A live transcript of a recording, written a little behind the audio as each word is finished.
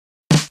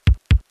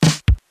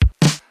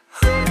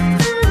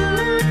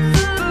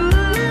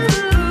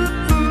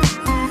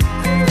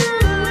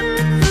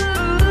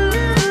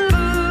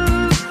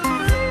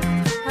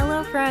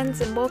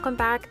welcome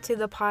back to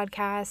the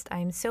podcast.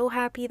 I'm so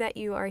happy that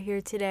you are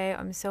here today.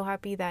 I'm so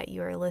happy that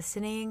you are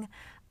listening.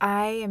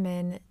 I am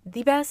in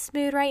the best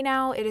mood right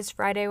now. It is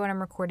Friday when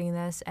I'm recording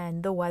this,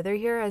 and the weather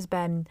here has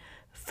been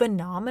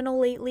phenomenal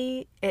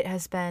lately. It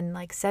has been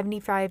like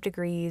 75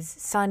 degrees,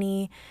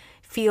 sunny,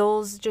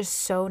 feels just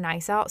so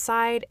nice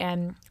outside.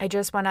 And I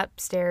just went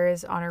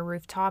upstairs on a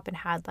rooftop and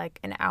had like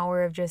an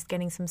hour of just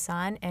getting some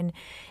sun. And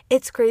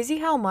it's crazy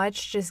how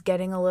much just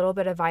getting a little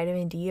bit of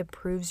vitamin D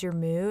improves your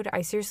mood.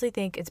 I seriously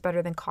think it's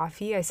better than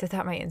coffee. I said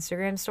that in my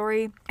Instagram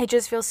story. It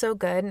just feels so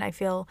good, and I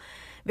feel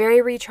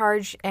very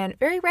recharged and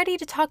very ready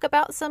to talk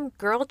about some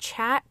girl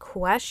chat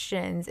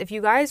questions. If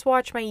you guys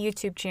watch my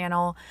YouTube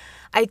channel,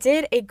 I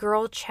did a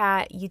girl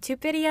chat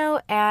YouTube video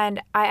and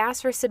I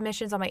asked for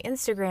submissions on my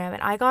Instagram,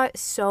 and I got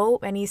so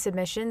many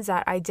submissions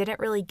that I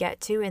didn't really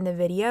get to in the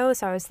video.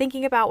 So I was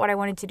thinking about what I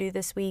wanted to do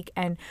this week,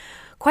 and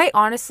quite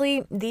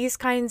honestly, these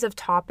kinds of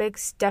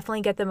topics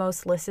definitely get the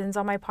most listens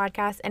on my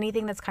podcast.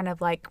 Anything that's kind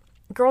of like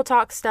girl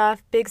talk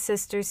stuff, big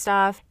sister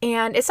stuff.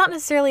 And it's not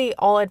necessarily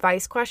all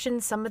advice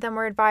questions. Some of them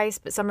are advice,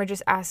 but some are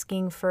just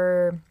asking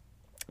for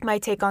my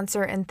take on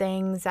certain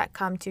things that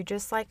come to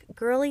just like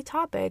girly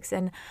topics.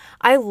 And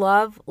I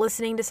love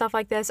listening to stuff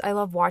like this. I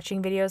love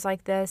watching videos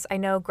like this. I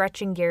know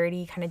Gretchen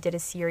Garrity kind of did a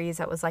series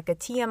that was like a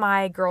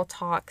TMI girl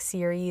talk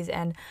series,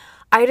 and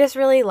I just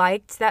really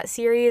liked that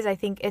series. I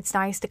think it's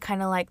nice to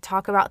kind of like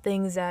talk about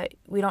things that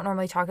we don't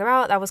normally talk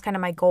about. That was kind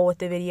of my goal with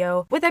the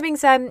video. With that being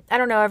said, I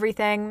don't know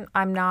everything.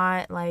 I'm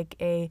not like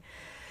a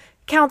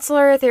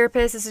counselor,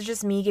 therapist. This is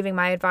just me giving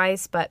my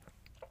advice. But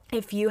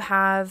if you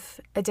have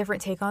a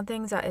different take on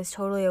things, that is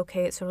totally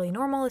okay. It's totally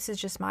normal. This is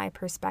just my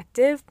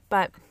perspective.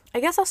 But I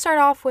guess I'll start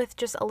off with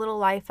just a little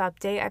life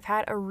update. I've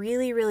had a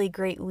really, really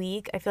great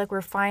week. I feel like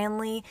we're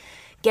finally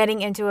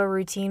getting into a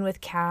routine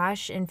with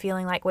Cash and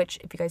feeling like, which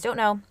if you guys don't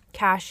know,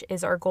 Cash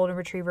is our golden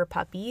retriever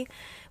puppy.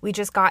 We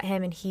just got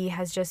him and he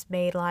has just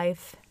made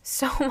life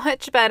so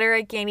much better.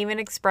 I can't even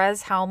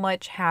express how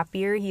much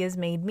happier he has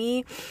made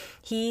me.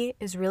 He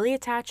is really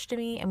attached to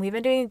me, and we've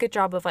been doing a good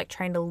job of like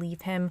trying to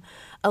leave him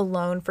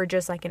alone for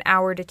just like an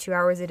hour to 2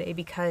 hours a day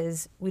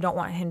because we don't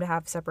want him to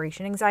have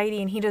separation anxiety,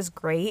 and he does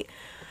great.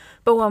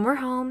 But when we're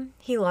home,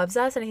 he loves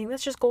us, and I think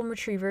that's just golden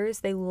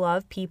retrievers. They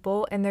love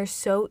people, and they're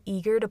so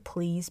eager to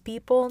please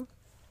people.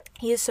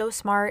 He is so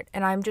smart,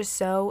 and I'm just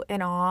so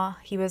in awe.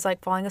 He was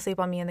like falling asleep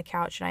on me on the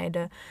couch, and I had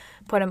to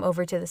put him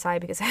over to the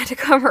side because I had to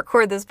come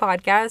record this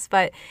podcast.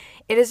 But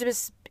it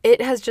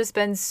has just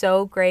been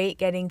so great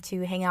getting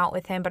to hang out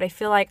with him. But I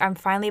feel like I'm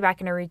finally back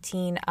in a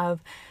routine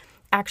of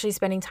actually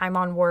spending time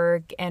on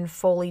work and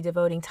fully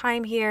devoting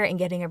time here and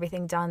getting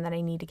everything done that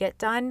I need to get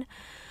done.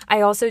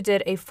 I also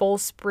did a full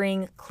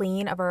spring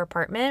clean of our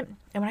apartment.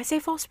 And when I say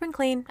full spring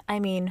clean, I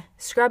mean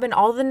scrubbing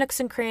all the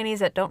nooks and crannies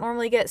that don't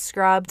normally get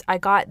scrubbed. I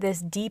got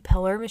this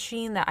de-pillar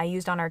machine that I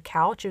used on our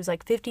couch. It was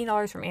like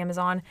 $15 from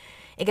Amazon.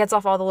 It gets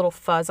off all the little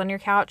fuzz on your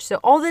couch. So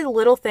all the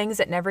little things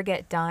that never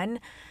get done,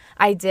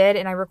 I did,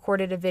 and I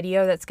recorded a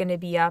video that's going to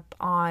be up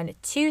on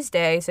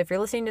Tuesday. So if you're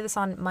listening to this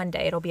on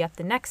Monday, it'll be up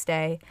the next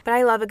day. But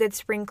I love a good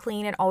spring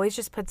clean. It always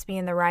just puts me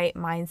in the right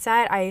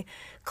mindset. I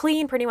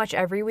clean pretty much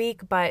every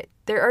week, but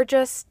there are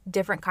just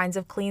different kinds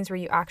of cleans where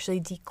you actually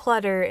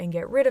declutter and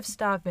get rid of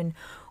stuff and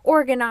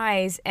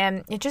organize,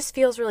 and it just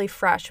feels really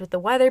fresh. With the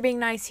weather being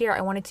nice here, I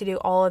wanted to do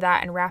all of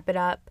that and wrap it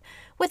up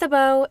with a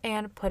bow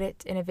and put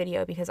it in a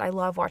video because I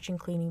love watching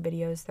cleaning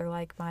videos. They're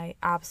like my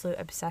absolute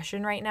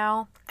obsession right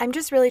now. I'm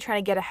just really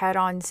trying to get ahead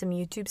on some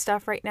YouTube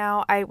stuff right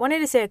now. I wanted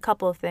to say a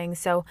couple of things.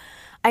 So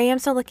I am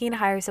still looking to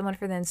hire someone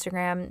for the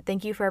Instagram.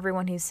 Thank you for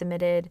everyone who's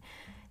submitted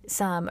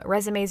some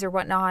resumes or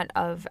whatnot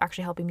of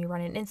actually helping me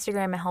run an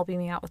Instagram and helping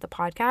me out with the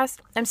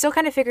podcast. I'm still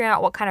kind of figuring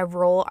out what kind of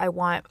role I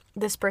want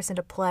this person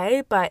to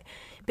play, but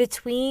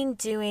between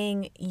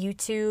doing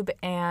YouTube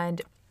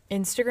and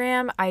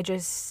Instagram, I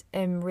just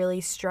am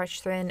really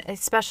stretched thin,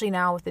 especially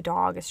now with the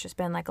dog. It's just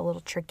been like a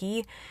little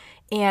tricky,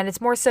 and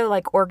it's more so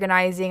like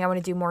organizing. I want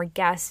to do more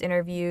guest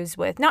interviews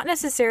with not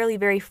necessarily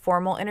very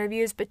formal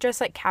interviews, but just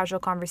like casual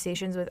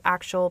conversations with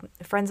actual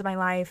friends of my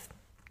life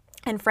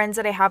and friends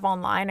that I have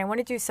online. I want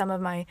to do some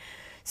of my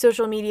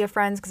social media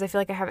friends because I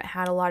feel like I haven't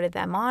had a lot of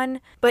them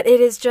on. But it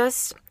is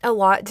just a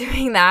lot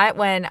doing that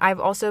when I've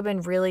also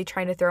been really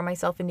trying to throw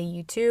myself into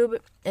YouTube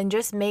and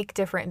just make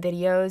different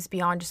videos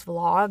beyond just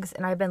vlogs.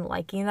 And I've been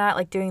liking that,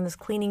 like doing this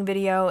cleaning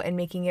video and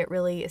making it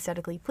really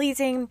aesthetically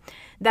pleasing.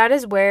 That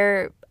is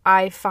where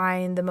I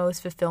find the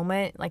most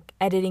fulfillment, like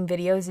editing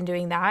videos and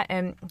doing that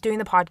and doing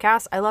the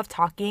podcast. I love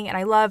talking and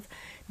I love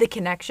the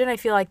connection. I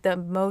feel like the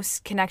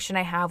most connection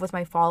I have with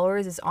my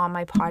followers is on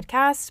my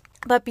podcast.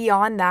 But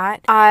beyond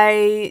that,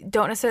 I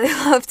don't necessarily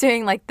love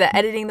doing like the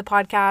editing the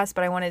podcast,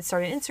 but I wanted to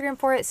start an Instagram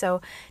for it.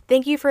 So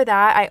thank you for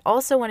that. I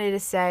also wanted to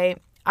say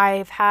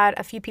I've had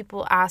a few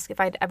people ask if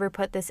I'd ever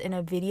put this in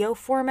a video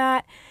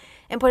format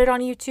and put it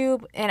on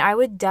YouTube. And I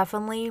would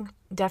definitely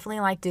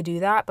like to do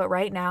that. But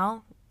right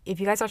now, if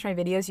you guys watch my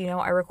videos, you know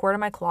I record in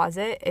my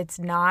closet. It's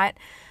not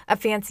a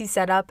fancy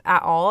setup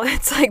at all.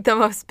 It's like the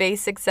most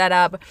basic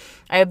setup.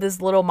 I have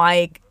this little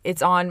mic.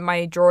 It's on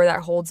my drawer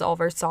that holds all of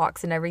our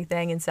socks and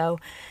everything. And so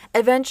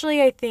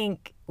eventually, I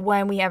think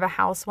when we have a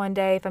house one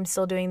day, if I'm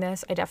still doing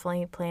this, I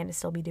definitely plan to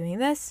still be doing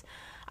this.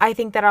 I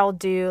think that I'll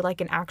do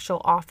like an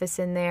actual office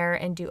in there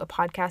and do a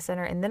podcast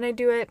center, and then I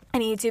do it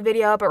in a YouTube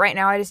video. But right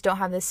now I just don't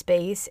have the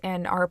space,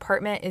 and our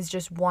apartment is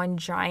just one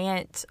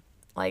giant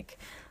like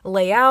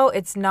layout.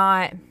 It's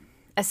not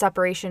a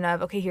separation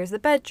of, okay, here's the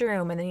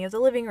bedroom and then you have the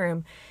living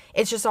room.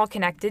 It's just all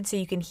connected so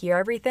you can hear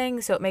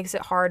everything. So it makes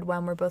it hard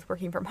when we're both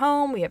working from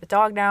home. We have a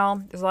dog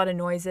now. There's a lot of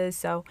noises.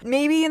 So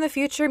maybe in the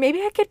future, maybe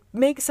I could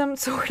make some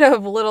sort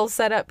of little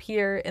setup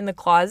here in the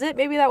closet.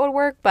 Maybe that would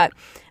work. But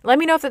let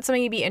me know if that's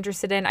something you'd be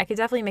interested in. I could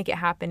definitely make it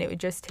happen. It would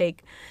just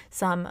take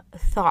some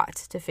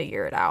thought to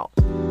figure it out.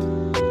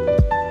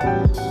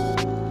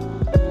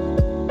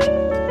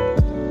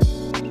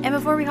 And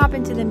before we hop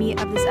into the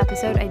meat of this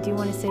episode, I do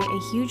want to say a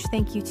huge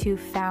thank you to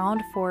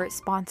Found for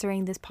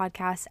sponsoring this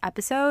podcast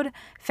episode.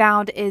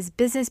 Found is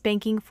business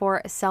banking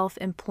for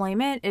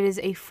self-employment. It is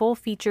a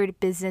full-featured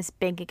business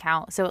bank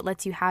account. So it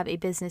lets you have a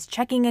business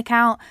checking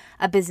account,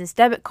 a business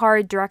debit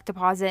card, direct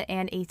deposit,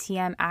 and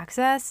ATM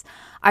access.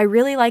 I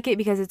really like it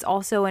because it's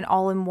also an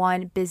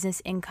all-in-one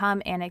business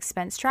income and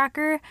expense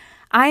tracker.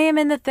 I am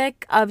in the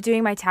thick of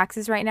doing my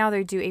taxes right now.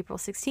 They're due April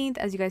 16th,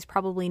 as you guys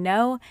probably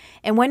know.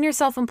 And when you're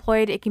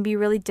self-employed, it can be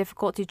really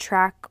difficult to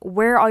track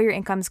where all your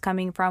income's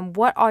coming from,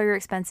 what all your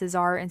expenses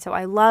are. And so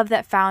I love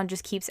that Found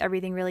just keeps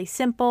everything really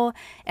simple.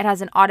 It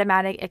has an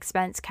automatic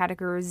expense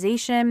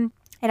categorization.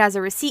 It has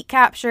a receipt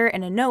capture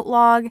and a note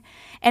log,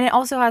 and it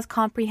also has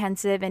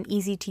comprehensive and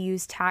easy to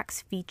use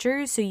tax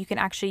features. So you can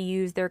actually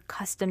use their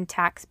custom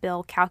tax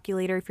bill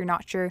calculator if you're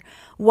not sure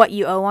what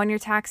you owe on your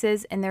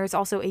taxes. And there's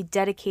also a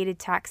dedicated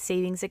tax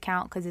savings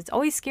account because it's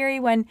always scary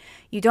when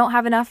you don't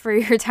have enough for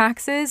your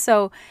taxes.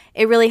 So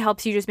it really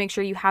helps you just make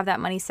sure you have that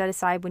money set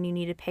aside when you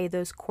need to pay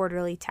those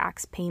quarterly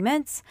tax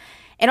payments.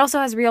 It also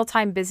has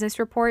real-time business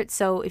reports.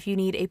 So if you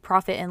need a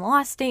profit and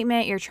loss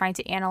statement, you're trying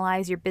to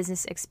analyze your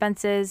business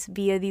expenses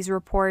via these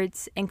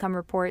reports, income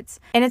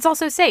reports. And it's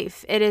also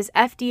safe. It is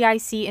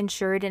FDIC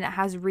insured and it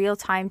has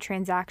real-time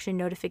transaction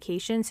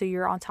notification. So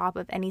you're on top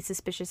of any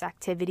suspicious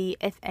activity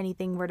if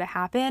anything were to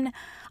happen.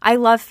 I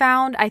love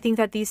Found. I think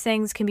that these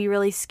things can be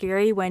really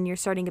scary when you're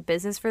starting a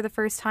business for the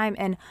first time.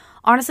 And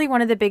honestly,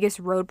 one of the biggest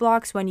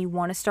roadblocks when you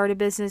want to start a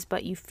business,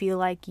 but you feel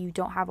like you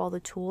don't have all the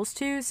tools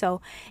to.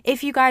 So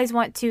if you guys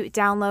want to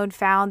download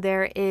Found,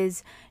 there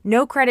is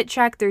no credit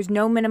check. There's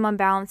no minimum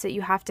balance that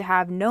you have to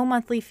have, no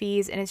monthly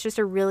fees, and it's just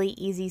a really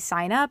easy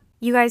sign up.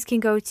 You guys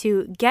can go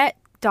to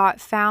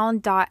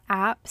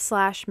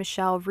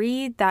get.found.app/Michelle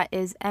Reed. That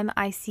is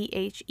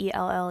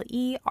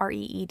MICHELLEREED,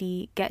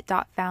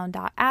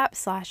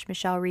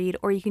 get.found.app/Michelle Reed,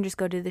 or you can just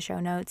go to the show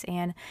notes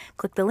and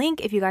click the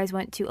link if you guys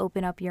want to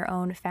open up your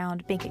own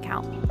Found bank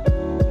account.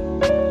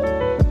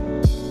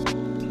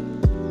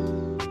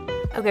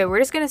 Okay, we're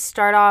just going to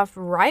start off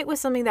right with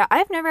something that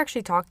I've never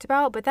actually talked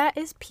about, but that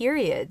is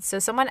periods. So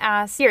someone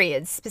asked,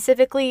 periods,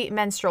 specifically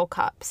menstrual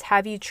cups.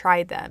 Have you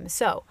tried them?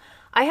 So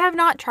I have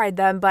not tried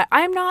them, but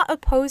I'm not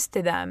opposed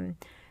to them.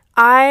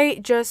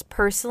 I just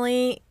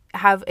personally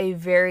have a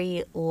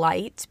very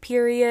light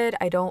period.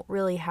 I don't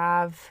really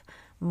have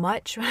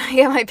much when I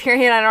get my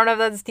period. I don't know if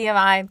that's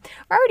TMI.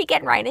 We're already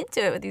getting right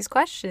into it with these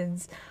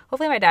questions.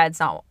 Hopefully my dad's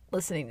not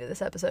listening to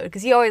this episode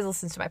because he always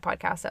listens to my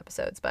podcast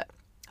episodes, but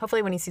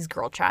hopefully when he sees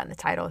girl chat in the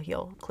title,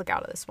 he'll click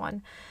out of this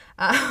one.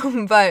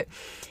 But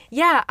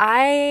yeah,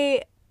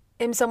 I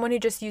am someone who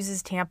just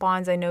uses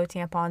tampons. I know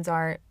tampons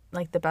aren't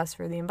like the best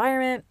for the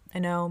environment. I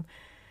know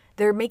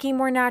they're making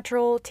more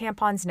natural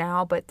tampons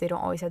now, but they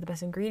don't always have the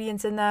best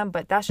ingredients in them.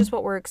 But that's just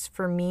what works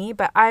for me.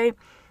 But I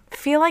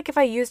feel like if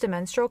I used a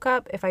menstrual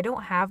cup, if I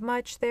don't have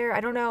much there,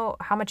 I don't know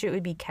how much it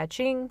would be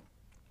catching,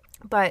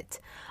 but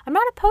I'm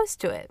not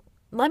opposed to it.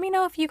 Let me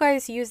know if you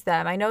guys use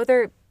them. I know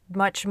they're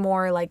much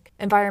more like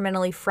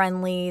environmentally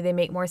friendly. They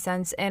make more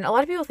sense. And a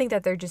lot of people think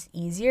that they're just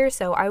easier.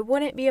 So I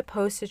wouldn't be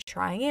opposed to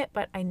trying it,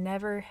 but I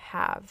never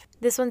have.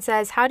 This one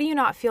says, how do you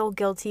not feel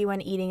guilty when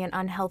eating an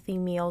unhealthy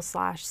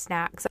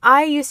meal/snack? So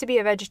I used to be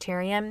a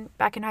vegetarian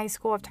back in high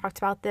school. I've talked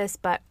about this,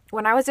 but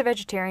when I was a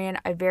vegetarian,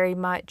 I very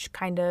much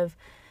kind of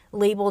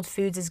labeled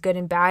foods as good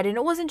and bad. And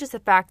it wasn't just the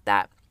fact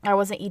that I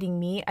wasn't eating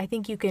meat. I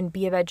think you can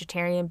be a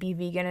vegetarian, be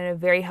vegan in a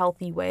very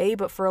healthy way.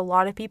 But for a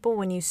lot of people,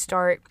 when you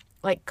start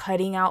like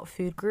cutting out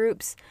food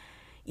groups,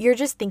 you're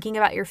just thinking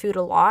about your food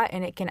a lot,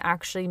 and it can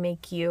actually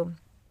make you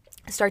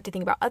start to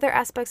think about other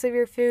aspects of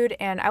your food.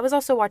 And I was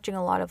also watching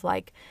a lot of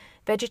like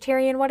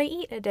vegetarian what I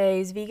eat in a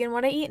days, vegan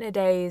what I eat in a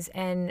days,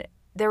 and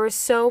there was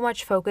so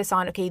much focus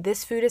on, okay,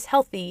 this food is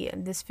healthy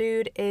and this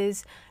food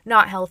is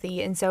not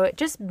healthy. And so it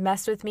just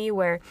messed with me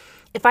where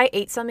if I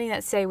ate something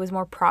that say was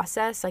more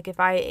processed, like if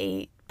I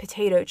ate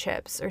potato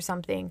chips or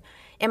something,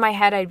 in my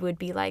head I would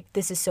be like,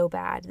 this is so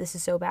bad, this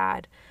is so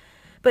bad.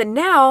 But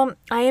now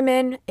I am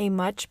in a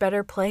much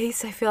better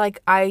place. I feel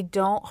like I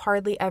don't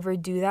hardly ever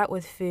do that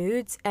with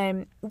foods.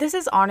 And this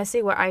is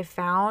honestly what I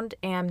found.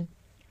 And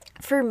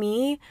For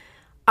me,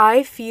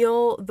 I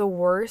feel the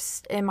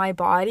worst in my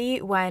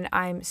body when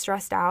I'm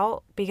stressed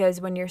out,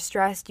 because when you're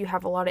stressed, you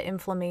have a lot of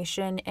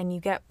inflammation and you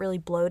get really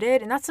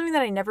bloated. And that's something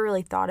that I never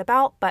really thought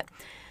about. But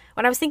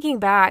when I was thinking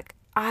back,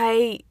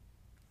 I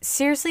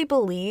seriously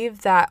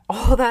believe that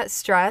all that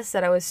stress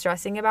that I was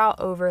stressing about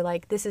over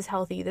like, this is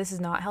healthy, this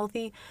is not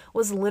healthy,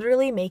 was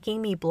literally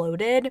making me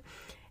bloated.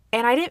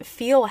 And I didn't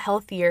feel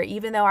healthier,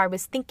 even though I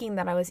was thinking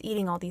that I was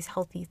eating all these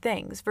healthy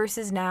things.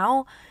 Versus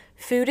now,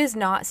 food is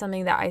not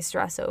something that I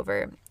stress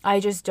over. I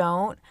just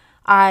don't.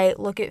 I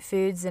look at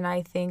foods and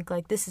I think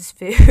like, this is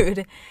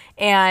food.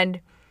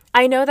 And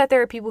I know that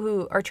there are people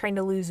who are trying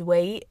to lose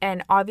weight,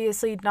 and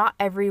obviously not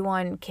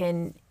everyone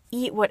can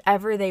eat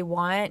whatever they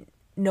want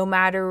no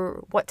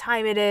matter what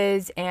time it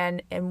is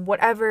and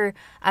whatever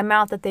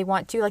amount that they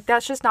want to. Like,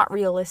 that's just not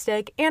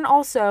realistic. And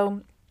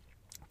also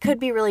could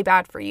be really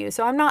bad for you.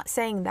 So I'm not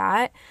saying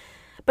that,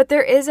 but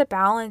there is a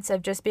balance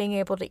of just being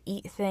able to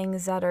eat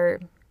things that are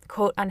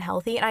quote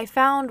unhealthy. And I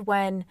found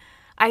when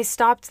I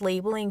stopped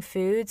labeling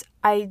foods,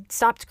 I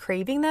stopped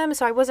craving them.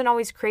 So I wasn't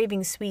always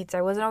craving sweets.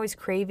 I wasn't always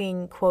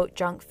craving quote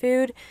junk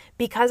food,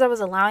 because I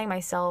was allowing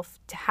myself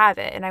to have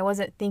it. And I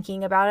wasn't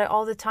thinking about it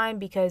all the time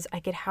because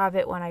I could have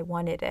it when I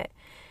wanted it.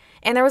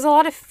 And there was a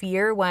lot of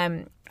fear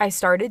when I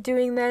started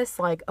doing this,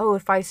 like, oh,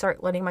 if I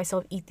start letting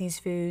myself eat these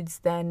foods,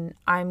 then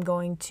I'm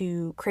going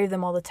to crave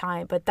them all the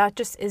time. But that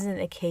just isn't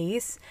the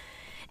case.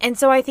 And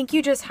so I think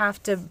you just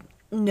have to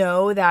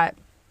know that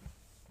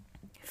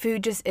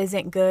food just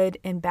isn't good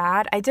and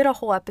bad. I did a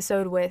whole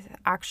episode with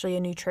actually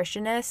a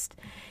nutritionist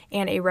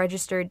and a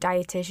registered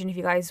dietitian. If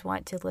you guys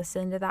want to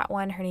listen to that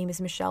one, her name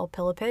is Michelle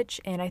Pilipich.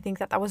 And I think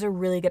that was a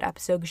really good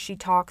episode because she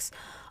talks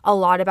a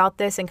lot about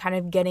this and kind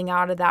of getting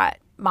out of that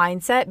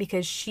mindset,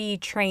 because she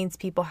trains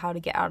people how to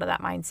get out of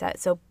that mindset.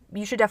 So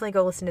you should definitely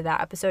go listen to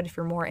that episode if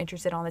you're more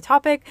interested on the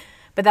topic.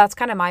 But that's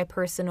kind of my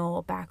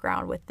personal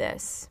background with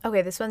this.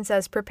 Okay, this one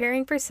says,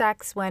 preparing for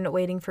sex when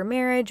waiting for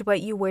marriage,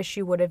 what you wish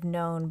you would have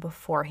known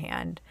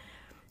beforehand.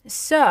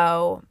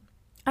 So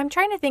I'm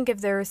trying to think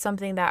if there was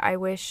something that I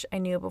wish I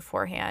knew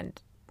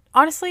beforehand.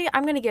 Honestly,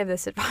 I'm going to give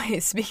this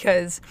advice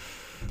because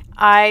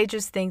I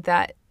just think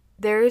that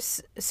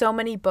there's so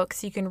many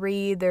books you can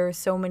read. There's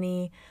so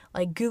many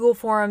like Google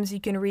forums you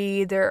can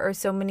read. There are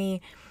so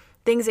many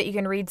things that you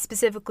can read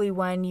specifically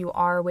when you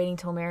are waiting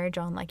till marriage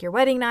on like your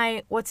wedding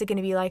night. What's it going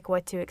to be like?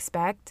 What to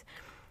expect?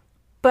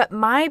 But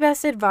my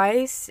best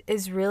advice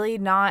is really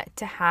not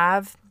to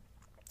have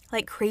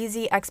like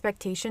crazy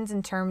expectations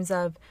in terms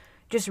of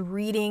just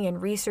reading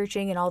and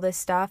researching and all this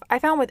stuff. I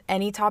found with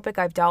any topic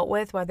I've dealt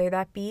with, whether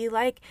that be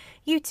like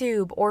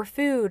YouTube or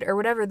food or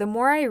whatever, the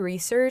more I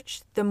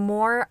research, the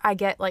more I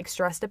get like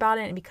stressed about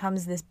it and it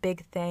becomes this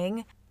big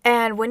thing.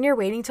 And when you're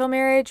waiting till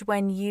marriage,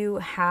 when you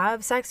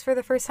have sex for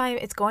the first time,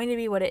 it's going to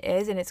be what it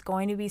is and it's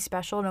going to be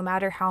special no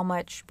matter how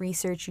much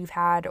research you've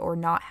had or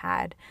not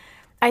had.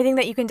 I think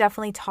that you can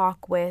definitely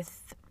talk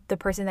with the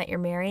person that you're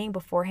marrying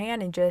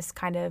beforehand and just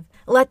kind of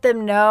let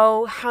them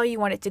know how you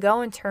want it to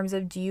go in terms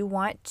of, do you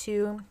want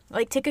to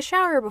like take a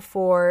shower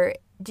before?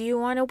 Do you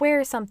want to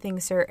wear something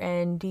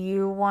certain? Do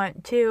you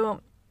want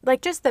to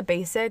like just the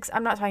basics?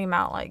 I'm not talking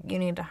about like you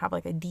need to have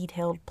like a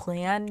detailed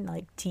plan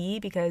like tea,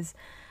 because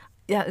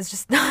yeah, it's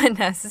just not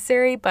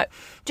necessary, but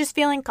just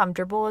feeling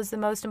comfortable is the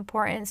most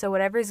important. So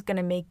whatever is going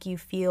to make you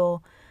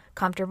feel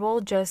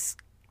comfortable, just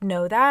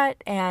know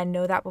that and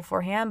know that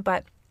beforehand.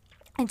 But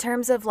in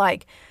terms of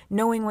like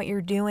knowing what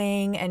you're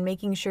doing and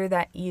making sure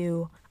that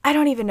I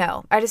don't even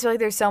know. I just feel like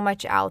there's so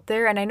much out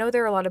there. And I know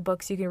there are a lot of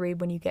books you can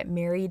read when you get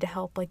married to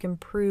help like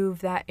improve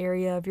that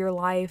area of your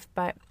life.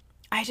 But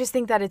I just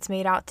think that it's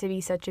made out to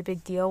be such a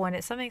big deal when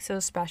it's something so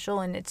special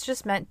and it's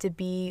just meant to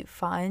be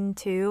fun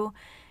too.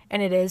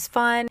 And it is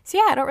fun. So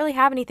yeah, I don't really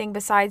have anything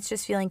besides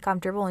just feeling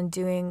comfortable and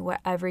doing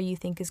whatever you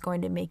think is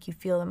going to make you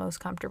feel the most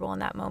comfortable in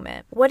that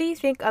moment. What do you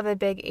think of a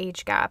big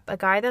age gap? A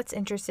guy that's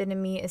interested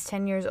in me is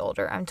 10 years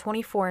older. I'm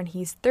 24 and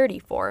he's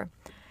 34.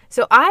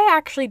 So I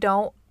actually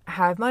don't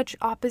have much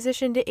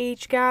opposition to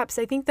age gaps.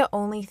 I think the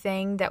only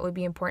thing that would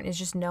be important is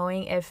just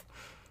knowing if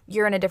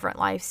you're in a different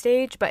life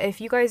stage. But if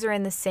you guys are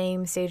in the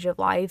same stage of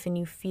life and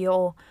you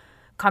feel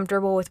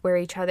comfortable with where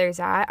each other's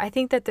at, I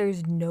think that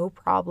there's no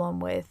problem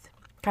with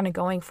kind of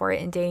going for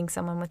it and dating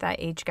someone with that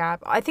age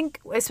gap. I think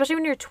especially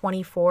when you're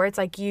 24, it's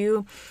like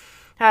you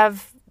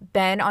have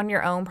been on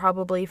your own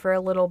probably for a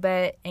little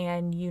bit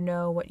and you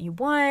know what you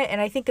want.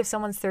 And I think if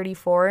someone's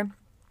 34,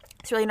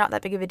 it's really not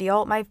that big of a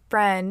deal. My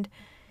friend,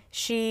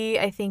 she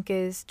I think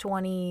is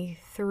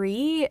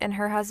 23 and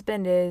her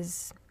husband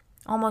is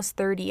almost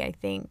 30, I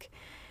think.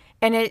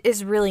 And it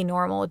is really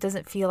normal. It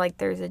doesn't feel like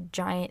there's a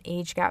giant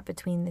age gap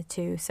between the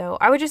two. So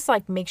I would just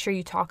like make sure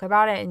you talk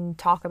about it and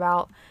talk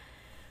about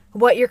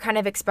what you're kind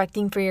of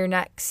expecting for your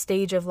next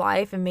stage of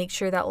life and make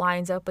sure that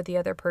lines up with the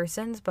other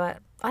person's. But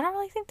I don't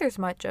really think there's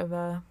much of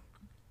a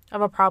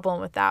problem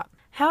with that.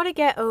 How to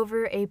get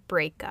over a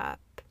breakup.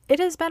 It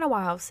has been a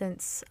while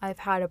since I've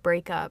had a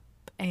breakup.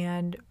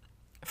 And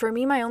for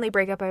me, my only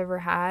breakup I ever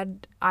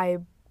had, I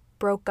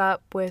broke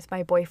up with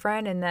my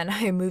boyfriend and then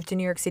I moved to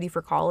New York City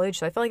for college.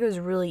 So I felt like it was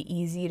really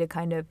easy to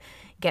kind of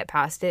get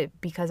past it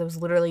because I was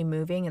literally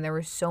moving and there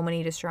were so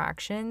many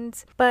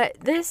distractions. But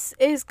this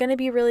is going to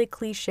be really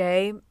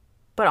cliche,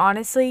 but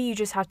honestly, you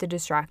just have to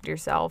distract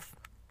yourself.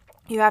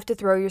 You have to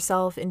throw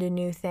yourself into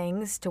new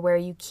things to where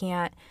you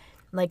can't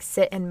like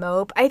sit and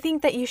mope. I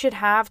think that you should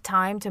have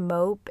time to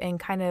mope and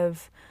kind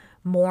of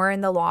mourn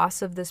the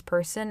loss of this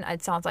person.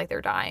 It sounds like they're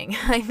dying.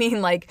 I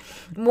mean, like,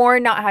 more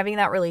not having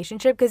that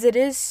relationship, because it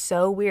is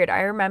so weird.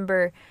 I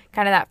remember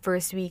kind of that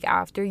first week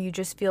after, you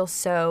just feel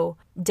so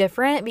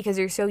different because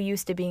you're so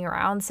used to being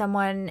around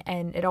someone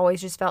and it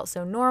always just felt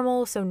so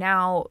normal. So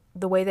now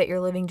the way that you're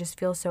living just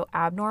feels so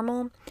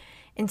abnormal.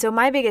 And so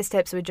my biggest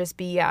tips would just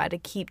be to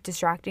keep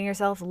distracting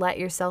yourself, let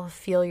yourself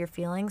feel your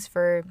feelings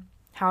for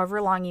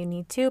however long you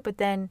need to, but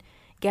then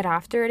get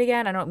after it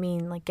again. I don't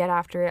mean like get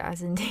after it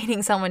as in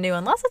dating someone new,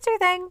 unless it's your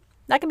thing.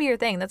 That can be your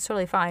thing. That's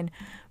totally fine.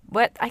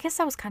 But I guess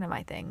that was kind of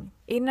my thing.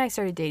 Aiden and I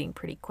started dating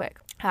pretty quick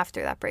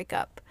after that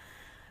breakup.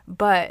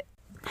 But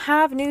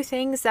have new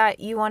things that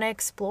you want to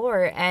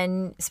explore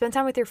and spend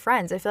time with your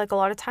friends. I feel like a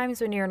lot of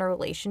times when you're in a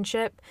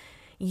relationship,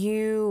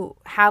 you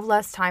have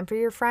less time for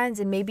your friends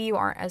and maybe you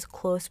aren't as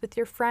close with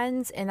your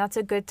friends. And that's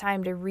a good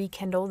time to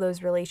rekindle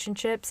those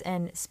relationships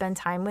and spend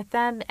time with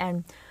them.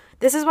 And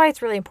this is why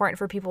it's really important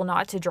for people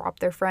not to drop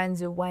their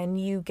friends when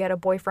you get a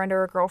boyfriend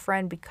or a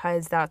girlfriend,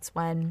 because that's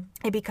when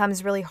it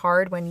becomes really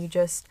hard when you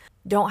just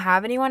don't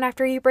have anyone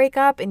after you break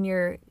up and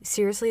you're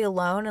seriously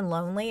alone and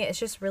lonely. It's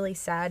just really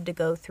sad to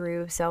go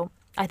through. So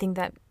I think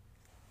that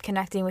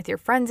connecting with your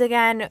friends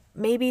again,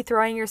 maybe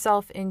throwing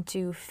yourself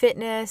into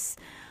fitness.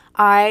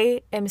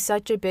 I am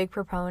such a big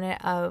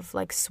proponent of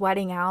like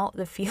sweating out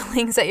the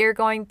feelings that you're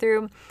going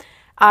through.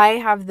 I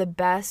have the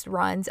best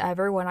runs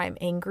ever when I'm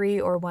angry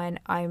or when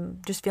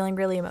I'm just feeling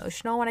really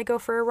emotional when I go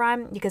for a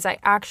run, because I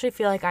actually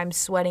feel like I'm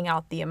sweating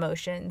out the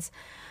emotions.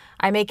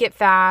 I make it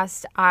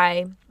fast.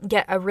 I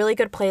get a really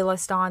good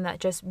playlist on that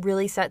just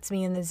really sets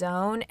me in the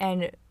zone,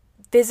 and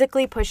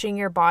physically pushing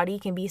your body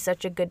can be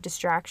such a good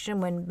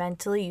distraction when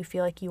mentally you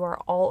feel like you are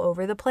all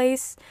over the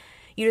place.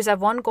 You just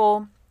have one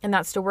goal, and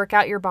that's to work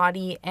out your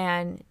body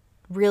and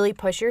really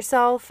push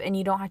yourself, and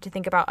you don't have to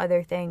think about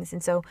other things.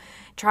 And so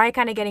try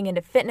kind of getting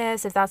into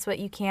fitness if that's what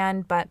you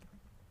can. But,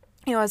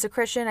 you know, as a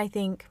Christian, I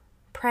think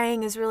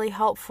praying is really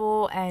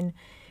helpful, and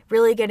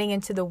really getting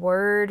into the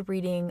Word,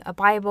 reading a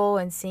Bible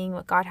and seeing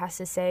what God has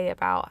to say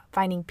about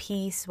finding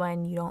peace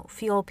when you don't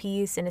feel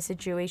peace in a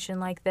situation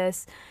like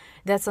this.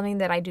 That's something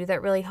that I do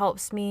that really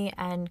helps me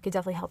and could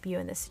definitely help you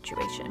in this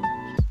situation.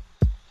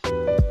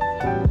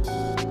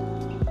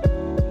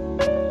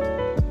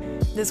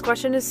 This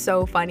question is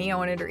so funny. I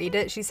wanted to read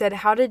it. She said,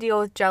 how to deal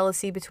with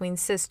jealousy between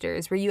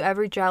sisters. Were you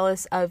ever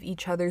jealous of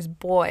each other's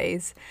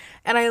boys?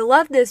 And I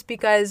love this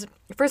because,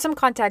 for some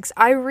context,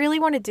 I really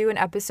want to do an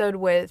episode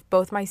with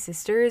both my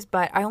sisters,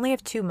 but I only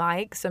have 2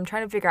 mics, so I'm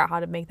trying to figure out how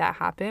to make that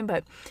happen.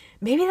 But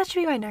maybe that should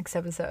be my next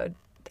episode.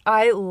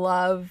 I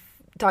love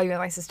talking with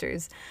my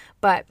sisters.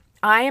 But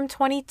I am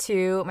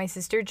 22, my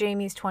sister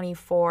Jamie's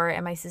 24,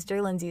 and my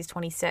sister Lindsay is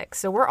 26.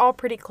 So we're all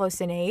pretty close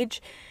in age.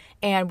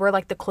 And we're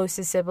like the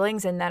closest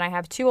siblings. And then I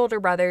have 2 older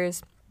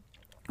brothers.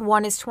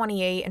 One is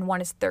 28 and one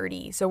is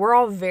 30. So we're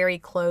all very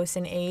close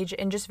in age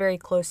and just very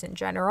close in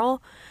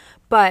general.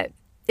 But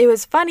it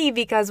was funny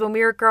because when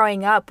we were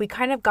growing up, we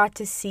kind of got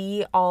to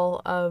see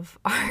all of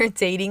our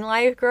dating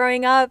life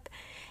growing up.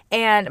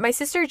 And my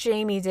sister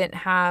Jamie didn't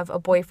have a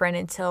boyfriend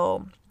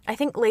until I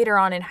think later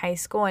on in high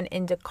school and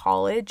into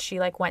college. She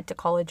like went to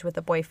college with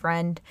a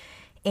boyfriend.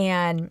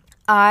 And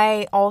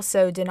I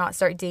also did not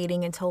start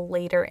dating until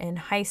later in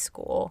high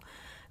school.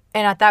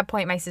 And at that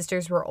point, my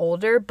sisters were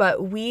older,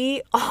 but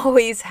we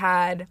always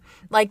had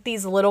like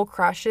these little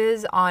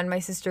crushes on my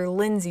sister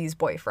Lindsay's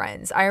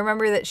boyfriends. I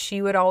remember that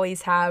she would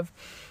always have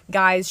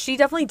guys. She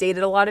definitely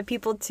dated a lot of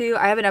people too.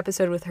 I have an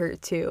episode with her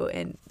too,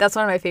 and that's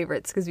one of my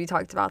favorites because we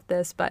talked about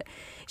this, but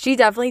she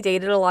definitely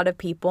dated a lot of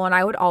people, and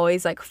I would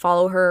always like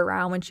follow her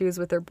around when she was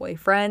with her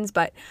boyfriends.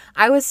 But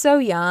I was so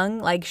young,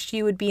 like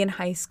she would be in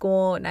high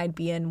school and I'd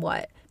be in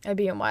what,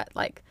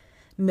 like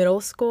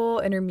middle school,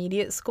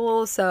 intermediate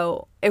school.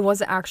 So it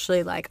wasn't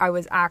actually like I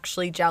was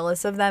actually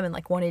jealous of them and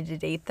like wanted to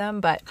date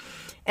them. But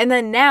and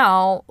then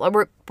now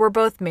we're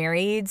both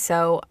married,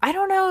 so I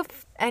don't know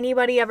if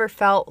anybody ever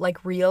felt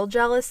like real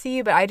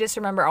jealousy, but I just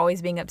remember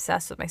always being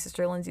obsessed with my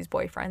sister Lindsay's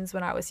boyfriends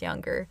when I was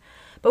younger.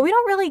 But we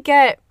don't really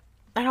get,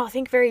 I don't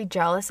think, very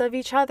jealous of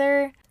each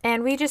other.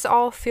 And we just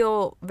all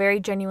feel very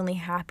genuinely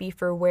happy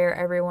for where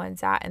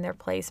everyone's at in their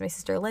place. My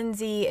sister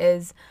Lindsay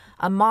is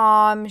a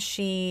mom.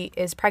 She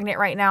is pregnant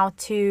right now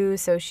too.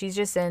 So she's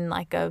just in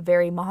like a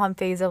very mom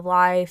phase of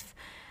life.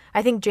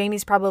 I think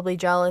Jamie's probably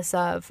jealous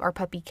of our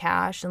puppy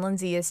Cash, and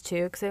Lindsay is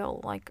too, because they all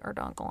like our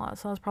dog a lot.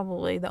 So that's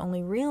probably the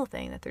only real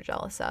thing that they're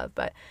jealous of.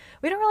 But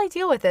we don't really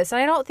deal with this.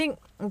 And I don't think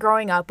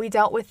growing up we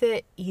dealt with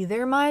it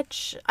either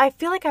much. I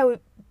feel like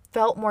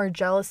felt more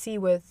jealousy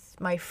with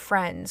my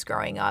friends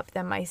growing up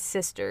than my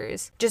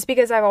sisters, just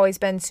because I've always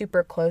been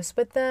super close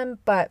with them.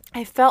 But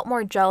I felt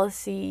more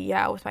jealousy,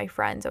 with my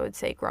friends, I would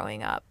say,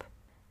 growing up.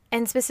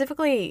 And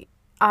specifically,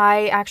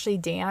 I actually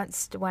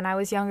danced when I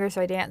was younger.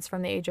 So I danced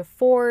from the age of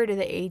 4 to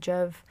the age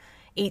of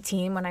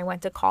 18 when I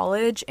went to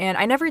college. And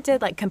I never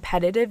did like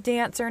competitive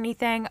dance or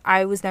anything.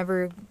 I was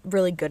never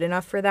really good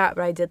enough for that.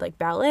 But I did like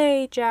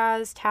ballet,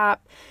 jazz,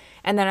 tap.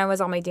 And then I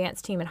was on my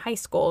dance team in high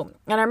school.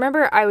 And I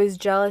remember I was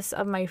jealous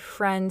of my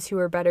friends who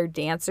were better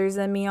dancers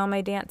than me on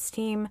my dance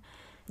team.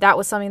 That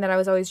was something that I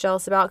was always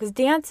jealous about, because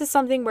dance is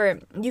something where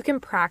you can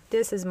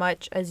practice as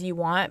much as you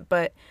want,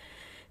 but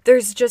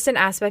there's just an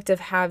aspect of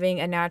having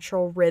a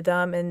natural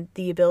rhythm and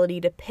the ability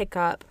to pick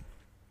up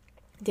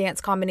dance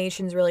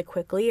combinations really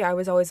quickly. I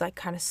was always like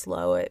kind of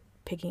slow at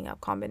picking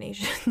up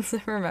combinations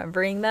and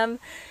remembering them.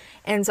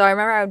 And so I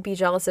remember I would be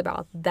jealous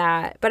about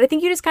that. But I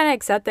think you just kind of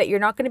accept that you're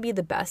not going to be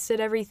the best at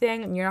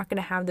everything and you're not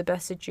going to have the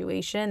best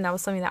situation. That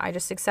was something that I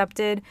just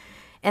accepted.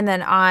 And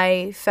then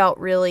I felt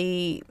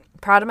really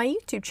proud of my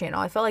YouTube channel.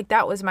 I felt like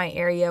that was my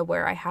area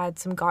where I had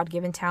some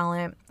God-given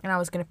talent and I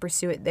was going to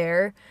pursue it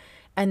there.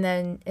 And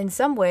then in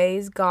some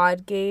ways,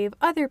 God gave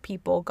other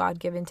people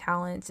God-given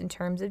talents in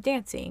terms of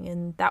dancing,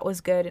 and that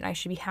was good, and I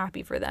should be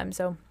happy for them.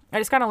 So I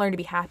just kind of learned to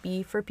be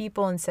happy for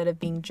people instead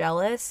of being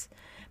jealous.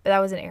 But that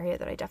was an area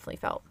that I definitely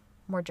felt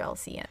more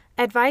jealousy in.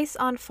 Advice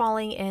on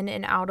falling in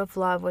and out of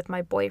love with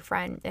my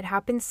boyfriend. It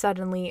happened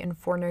suddenly and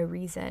for no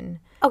reason.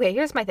 Okay,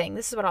 here's my thing.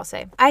 This is what I'll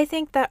say. I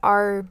think that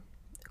our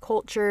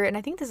culture, and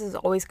I think this has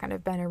always kind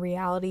of been a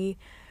reality,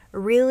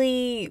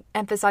 really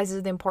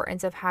emphasizes the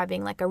importance of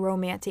having like a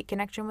romantic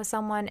connection with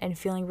someone and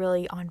feeling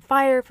really on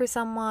fire for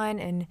someone.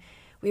 And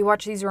we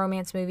watch these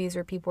romance movies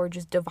where people are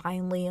just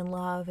divinely in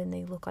love and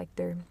they look like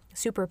they're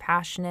super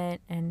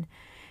passionate and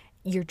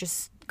you're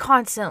just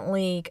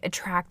constantly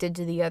attracted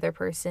to the other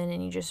person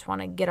and you just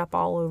want to get up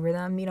all over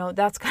them. You know,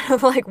 that's kind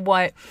of like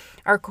what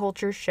our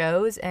culture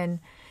shows. And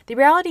the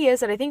reality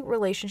is that I think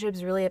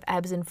relationships really have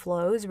ebbs and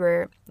flows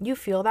where you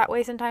feel that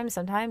way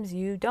sometimes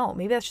you don't.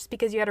 Maybe that's just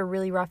because you had a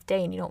really rough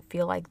day and you don't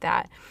feel like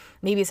that.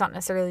 Maybe it's not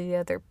necessarily the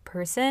other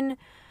person.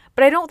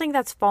 But I don't think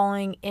that's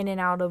falling in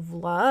and out of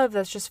love.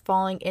 That's just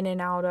falling in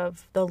and out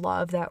of the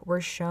love that we're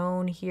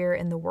shown here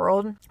in the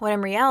world. When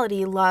in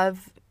reality,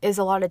 love is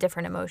a lot of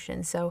different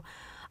emotions. So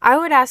I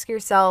would ask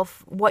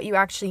yourself what you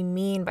actually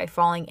mean by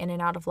falling in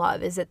and out of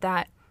love. Is it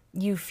that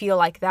you feel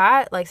like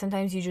that? Like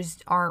sometimes you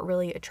just aren't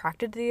really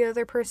attracted to the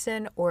other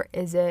person? Or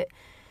is it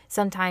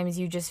sometimes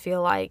you just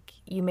feel like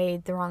you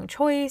made the wrong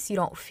choice? You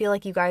don't feel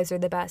like you guys are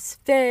the best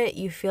fit.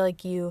 You feel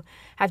like you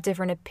have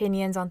different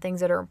opinions on things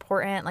that are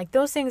important. Like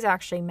those things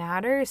actually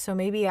matter. So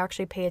maybe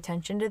actually pay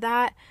attention to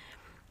that.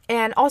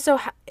 And also,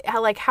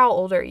 how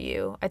old are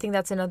you? I think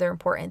that's another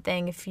important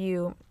thing. If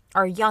you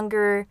are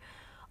younger,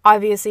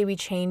 obviously we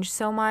change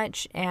so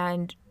much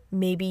and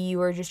maybe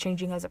you are just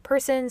changing as a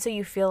person. So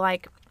you feel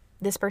like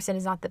this person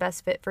is not the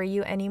best fit for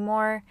you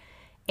anymore.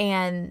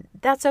 And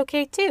that's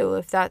okay too,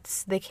 if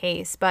that's the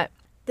case. But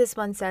this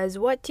one says,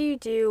 what do you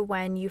do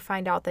when you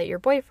find out that your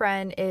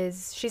boyfriend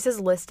is, she says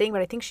listing,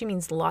 but I think she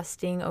means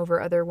lusting over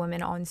other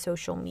women on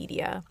social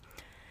media?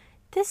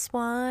 This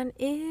one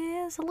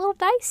is a little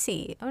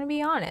dicey. I'm going to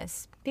be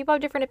honest. People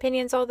have different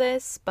opinions on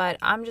this, but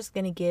I'm just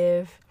going to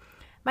give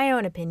my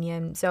own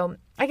opinion. So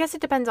I guess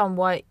it depends on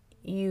what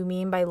you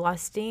mean by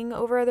lusting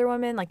over other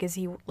women. Like, is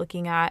he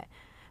looking at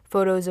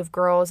photos of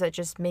girls that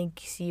just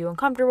makes you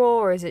uncomfortable,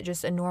 or is it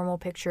just a normal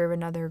picture of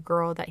another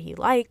girl that he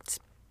liked?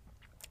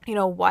 You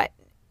know, what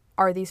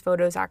are these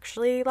photos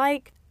actually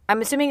like?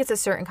 I'm assuming it's a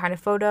certain kind of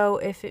photo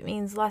if it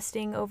means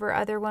lusting over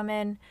other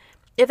women.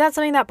 If that's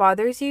something that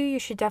bothers you, you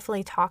should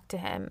definitely talk to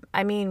him.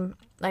 I mean,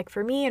 like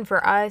for me and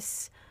for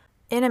us,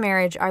 in a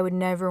marriage, I would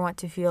never want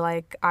to feel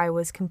like I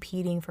was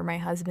competing for my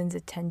husband's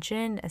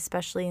attention,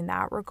 especially in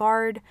that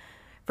regard,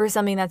 for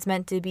something that's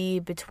meant to be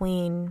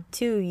between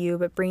two of you,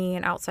 but bringing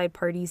in outside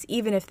parties,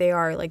 even if they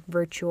are like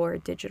virtual or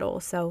digital.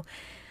 So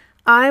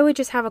I would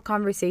just have a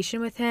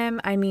conversation with him.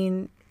 I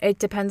mean, it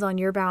depends on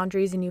your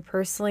boundaries and you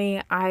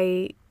personally.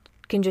 I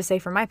can just say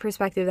from my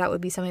perspective, that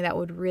would be something that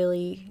would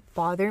really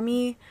bother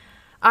me.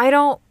 I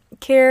don't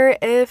care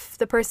if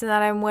the person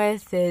that I'm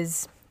with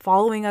is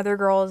following other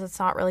girls. It's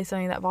not really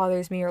something that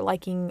bothers me, or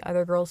liking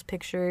other girls'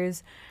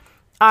 pictures.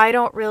 I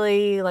don't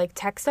really like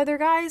text other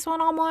guys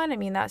one-on-one. I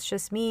mean, that's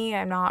just me.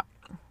 I'm not,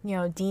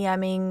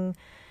 DMing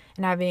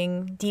and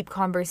having deep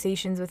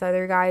conversations with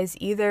other guys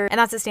either. And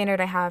that's a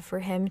standard I have for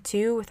him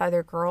too with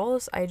other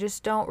girls. I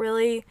just don't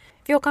really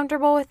feel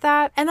comfortable with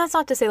that. And that's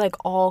not to say like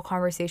all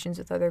conversations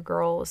with other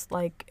girls,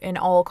 like in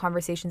all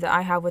conversations that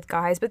I have with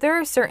guys, but there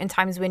are certain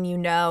times when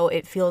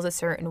it feels a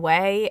certain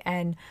way.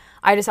 And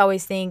I just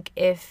always think,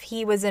 if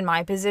he was in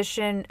my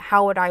position,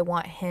 how would I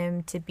want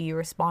him to be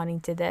responding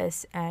to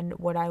this, and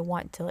would I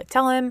want to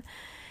tell him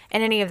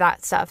and any of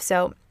that stuff.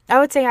 So I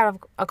would say have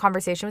a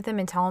conversation with him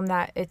and tell him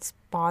that it's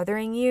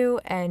bothering you,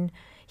 and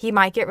he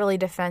might get really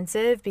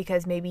defensive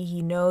because maybe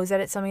he knows that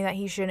it's something that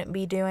he shouldn't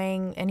be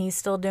doing and he's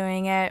still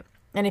doing it.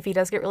 And if he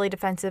does get really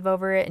defensive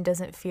over it and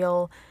doesn't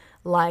feel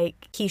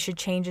like he should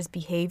change his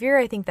behavior,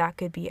 I think that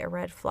could be a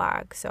red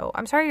flag. So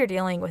I'm sorry you're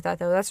dealing with that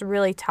though. That's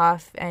really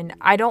tough. And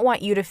I don't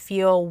want you to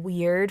feel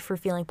weird for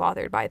feeling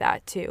bothered by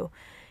that too,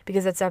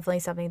 because that's definitely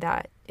something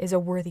that is a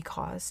worthy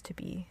cause to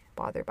be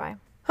bothered by.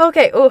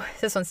 Okay. Oh,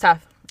 this one's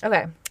tough.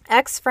 Okay.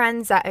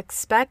 Ex-friends that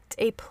expect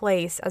a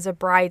place as a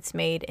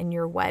bridesmaid in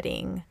your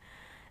wedding.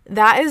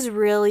 That is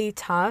really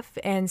tough,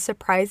 and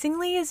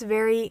surprisingly is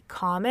very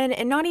common.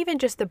 And not even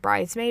just the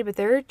bridesmaid, but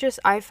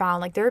I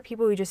found like there are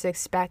people who just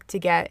expect to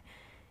get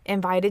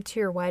invited to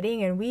your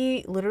wedding, and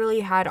we literally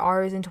had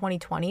ours in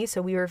 2020,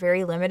 so we were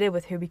very limited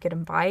with who we could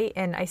invite,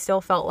 and I still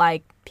felt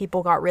like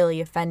people got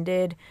really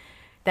offended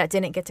that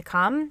didn't get to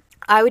come.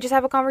 I would just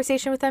have a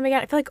conversation with them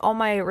again. I feel like all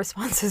my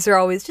responses are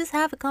always just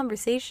have a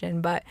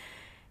conversation, but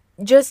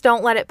just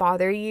don't let it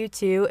bother you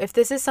too. If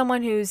this is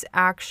someone who's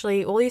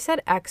actually, well, you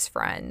said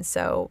ex-friend,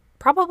 so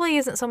probably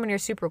isn't someone you're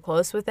super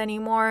close with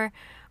anymore,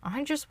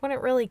 I just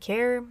wouldn't really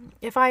care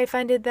if I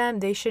offended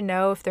them. They should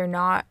know if they're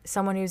not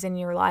someone who's in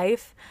your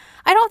life.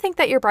 I don't think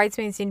that your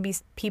bridesmaids need to be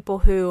people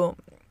who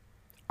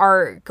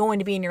are going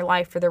to be in your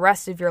life for the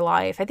rest of your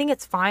life. I think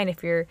it's fine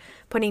if you're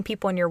putting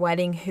people in your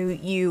wedding who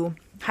you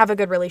have a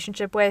good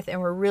relationship with and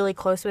were really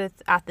close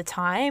with at the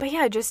time. But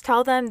yeah, just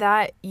tell them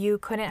that you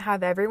couldn't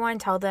have everyone.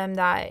 Tell them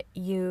that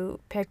you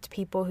picked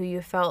people who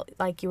you felt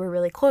like you were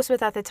really close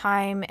with at the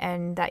time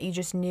and that you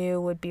just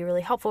knew would be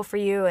really helpful for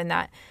you, and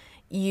that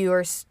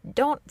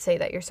don't say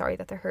that you're sorry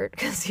that they're hurt,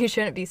 because you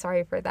shouldn't be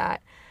sorry for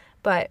that.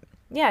 But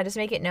yeah, just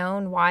make it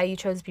known why you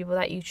chose the people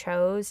that you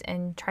chose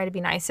and try to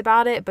be nice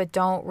about it, but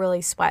don't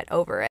really sweat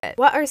over it.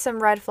 What are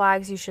some red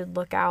flags you should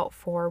look out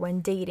for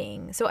when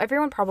dating? So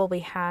everyone probably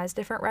has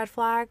different red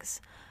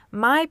flags.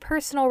 My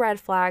personal red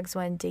flags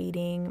when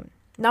dating,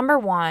 number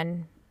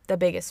one, the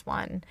biggest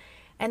one,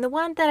 and the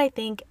one that I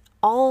think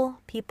all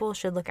people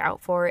should look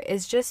out for,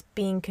 is just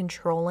being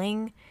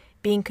controlling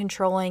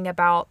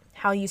about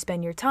how you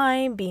spend your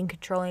time, being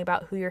controlling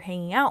about who you're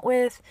hanging out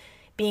with,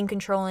 being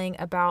controlling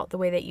about the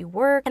way that you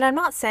work. And I'm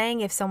not saying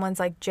if someone's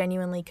like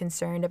genuinely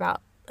concerned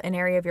about an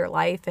area of your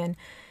life and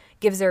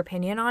gives their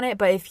opinion on it,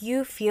 but if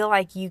you feel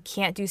like you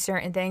can't do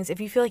certain things,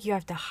 if you feel like you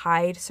have to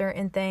hide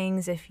certain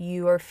things, if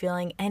you are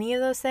feeling any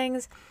of those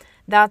things,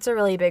 that's a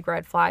really big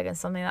red flag and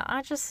something that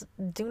I just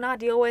do not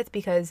deal with,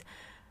 because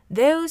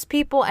those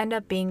people end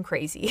up being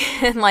crazy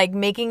and like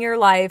making your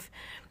life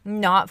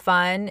not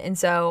fun. And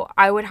so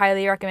I would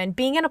highly recommend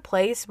being in a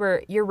place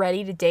where you're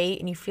ready to date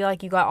and you feel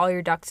like you got all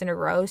your ducks in a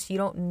row, so you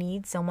don't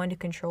need someone to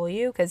control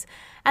you. Because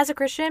as a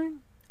Christian,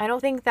 I don't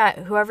think that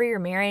whoever you're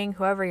marrying,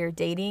 whoever you're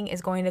dating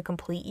is going to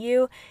complete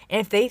you. And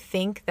if they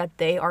think that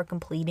they are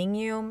completing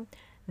you,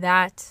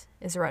 that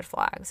is a red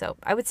flag. So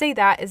I would say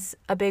that is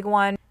a big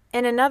one.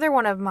 And another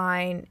one of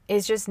mine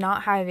is just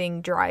not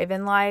having drive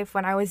in life.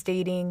 When I was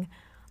dating,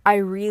 I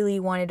really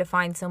wanted to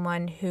find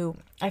someone who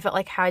I felt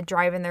like had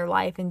drive in their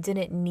life and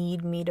didn't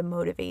need me to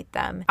motivate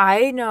them.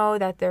 I know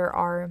that there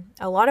are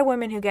a lot of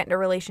women who get into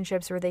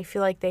relationships where they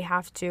feel like they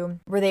have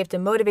to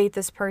motivate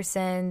this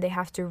person. They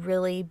have to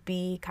really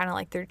be kind of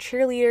like their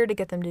cheerleader to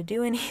get them to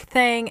do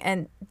anything.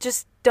 And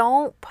just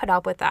don't put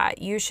up with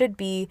that. You should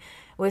be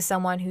with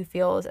someone who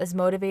feels as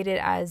motivated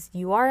as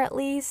you are, at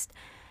least,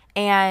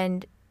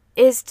 and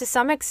is to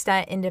some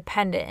extent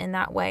independent in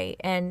that way,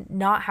 and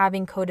not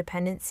having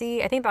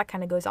codependency. I think that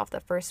kind of goes off the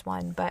first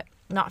one, but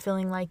not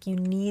feeling like you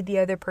need the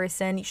other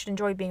person. You should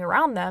enjoy being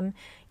around them.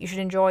 You should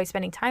enjoy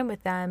spending time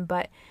with them,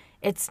 but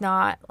it's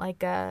not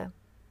like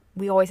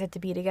we always have to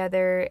be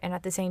together, and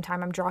at the same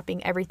time I'm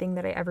dropping everything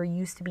that I ever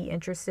used to be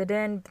interested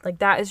in. Like,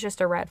 that is just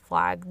a red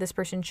flag. This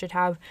person should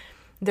have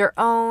their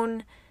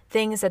own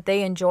things that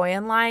they enjoy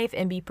in life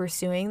and be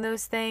pursuing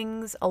those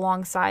things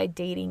alongside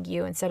dating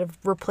you, instead of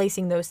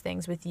replacing those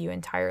things with you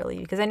entirely.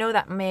 Because I know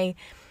that may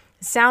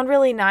sound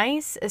really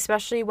nice,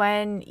 especially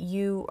when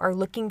you are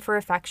looking for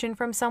affection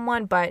from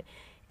someone, but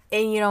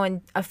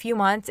in a few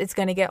months it's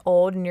going to get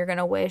old and you're going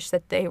to wish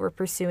that they were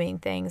pursuing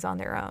things on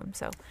their own.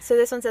 So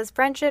this one says,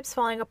 friendships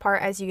falling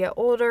apart as you get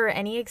older,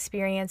 any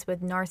experience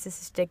with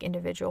narcissistic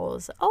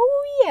individuals?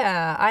 Oh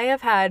yeah, I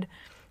have had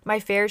my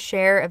fair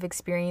share of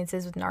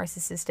experiences with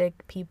narcissistic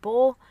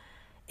people.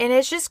 And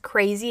it's just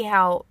crazy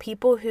how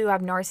people who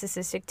have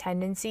narcissistic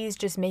tendencies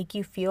just make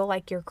you feel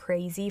like you're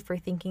crazy for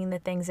thinking the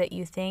things that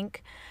you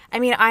think. I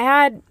mean, I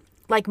had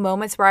like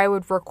moments where I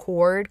would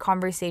record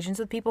conversations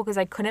with people because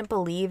I couldn't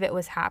believe it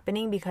was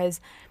happening, because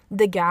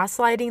the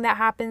gaslighting that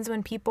happens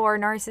when people are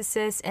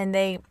narcissists and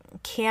they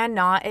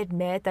cannot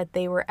admit that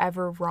they were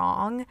ever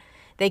wrong.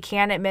 They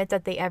can't admit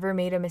that they ever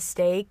made a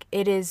mistake.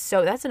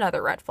 That's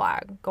another red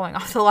flag, going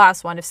off the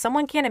last one. If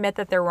someone can't admit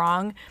that they're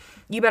wrong,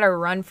 you better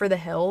run for the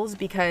hills,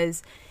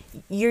 because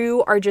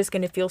you are just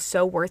going to feel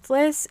so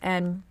worthless.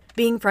 And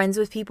being friends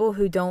with people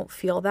who don't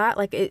feel that,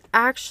 like, it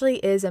actually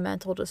is a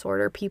mental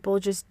disorder. People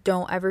just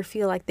don't ever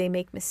feel like they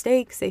make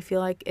mistakes. They feel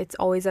like it's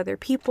always other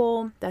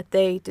people, that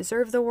they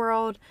deserve the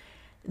world.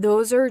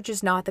 Those are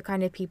just not the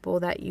kind of people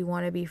that you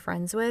want to be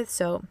friends with.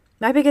 So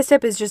my biggest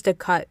tip is just to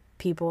cut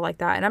people like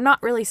that. And I'm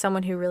not really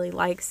someone who really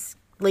likes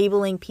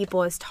labeling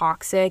people as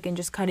toxic and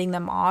just cutting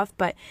them off,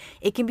 but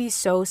it can be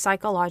so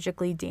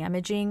psychologically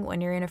damaging when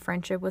you're in a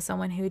friendship with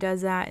someone who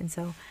does that. And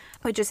so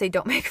I would just say,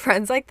 don't make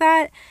friends like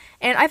that.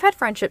 And I've had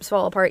friendships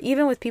fall apart,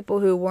 even with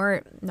people who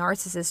weren't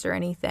narcissists or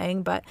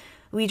anything, but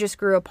we just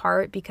grew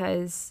apart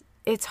because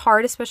it's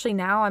hard, especially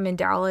now. I'm in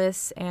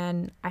Dallas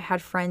and I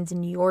had friends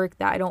in New York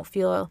that I don't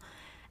feel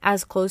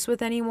as close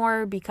with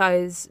anymore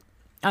because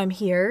I'm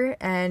here,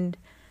 and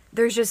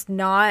there's just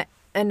not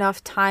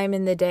enough time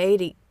in the day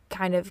to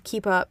kind of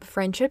keep up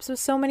friendships with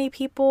so many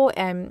people.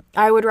 And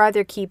I would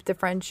rather keep the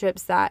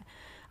friendships that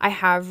I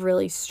have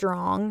really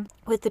strong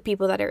with the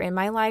people that are in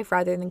my life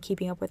rather than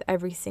keeping up with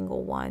every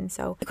single one.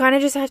 So you kind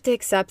of just have to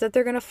accept that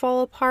they're going to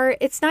fall apart.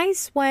 It's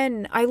nice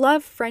when I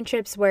love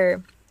friendships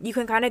where you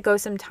can kind of go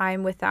some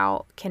time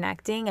without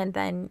connecting, and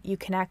then you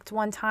connect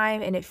one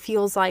time and it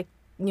feels like,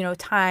 you know,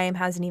 time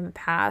hasn't even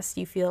passed.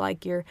 You feel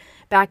like you're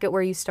back at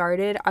where you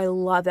started. I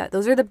love that.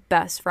 Those are the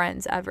best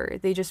friends ever.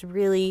 They just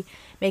really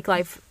make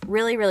life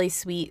really, really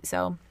sweet.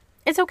 So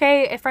it's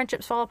okay if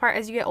friendships fall apart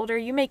as you get older.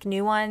 You make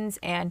new ones,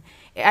 and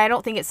I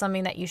don't think it's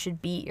something that you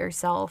should beat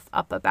yourself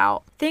up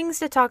about. Things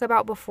to talk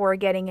about before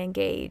getting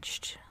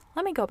engaged.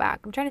 Let me go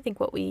back. I'm trying to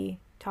think what we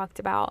talked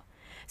about.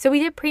 So we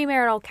did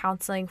premarital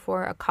counseling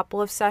for a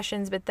couple of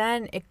sessions, but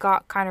then it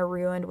got kind of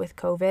ruined with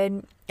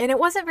COVID. And it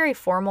wasn't very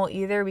formal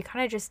either. We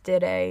kind of just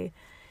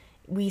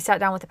we sat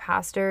down with the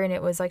pastor, and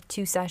it was like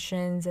 2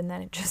 sessions, and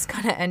then it just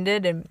kind of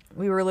ended, and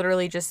we were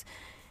literally just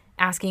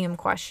asking him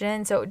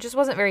questions. So it just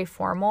wasn't very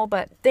formal,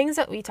 but things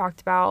that we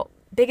talked about,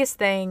 biggest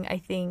thing I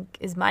think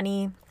is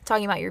money.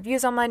 Talking about your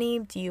views on money.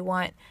 Do you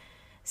want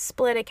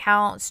split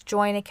accounts,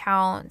 joint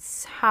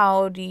accounts?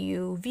 How do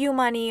you view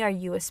money? Are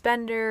you a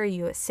spender? Are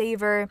you a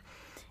saver?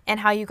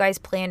 And how you guys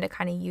plan to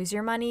kind of use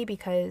your money,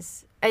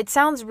 because it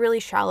sounds really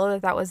shallow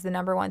that was the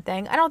number one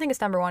thing. I don't think it's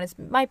number one. It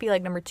might be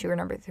like number 2 or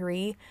number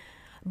 3.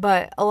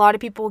 But a lot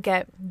of people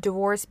get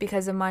divorced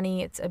because of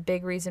money. It's a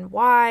big reason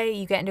why.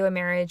 You get into a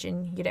marriage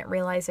and you didn't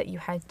realize that you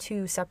had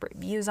 2 separate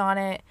views on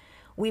it.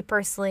 We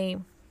personally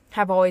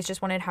have always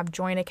just wanted to have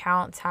joint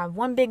accounts, have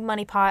one big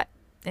money pot,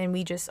 and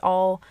we just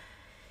all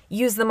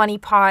use the money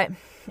pot.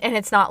 And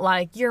it's not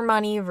like your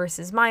money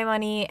versus my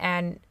money.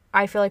 And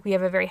I feel like we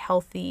have a very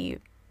healthy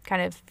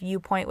kind of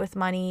viewpoint with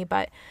money,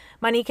 but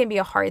money can be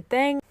a hard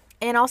thing.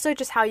 And also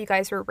just how you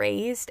guys were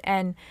raised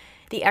and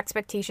the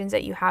expectations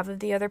that you have of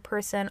the other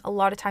person. A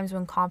lot of times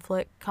when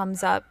conflict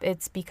comes up,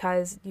 it's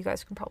because, you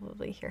guys can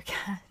probably hear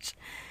Catch.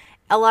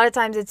 A lot of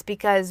times it's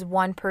because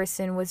one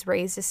person was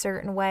raised a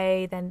certain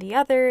way than the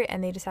other,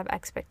 and they just have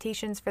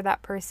expectations for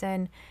that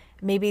person.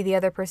 Maybe the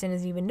other person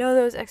doesn't even know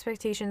those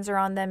expectations are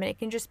on them, and it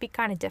can just be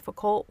kind of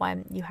difficult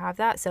when you have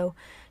that. So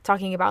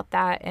talking about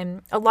that,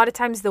 and a lot of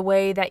times the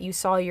way that you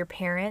saw your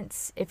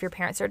parents, if your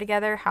parents are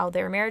together, how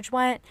their marriage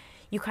went,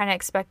 you kind of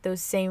expect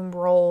those same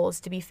roles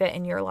to be fit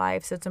in your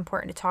life. So it's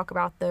important to talk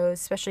about those,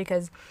 especially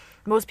because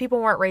most people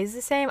weren't raised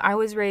the same. I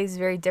was raised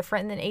very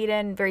different than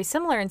Aiden, very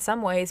similar in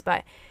some ways,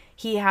 but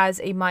he has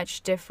a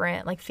much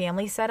different like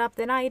family setup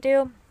than I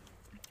do.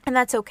 And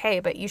that's okay,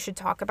 but you should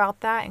talk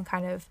about that and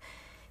kind of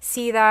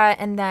see that.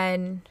 And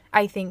then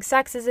I think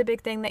sex is a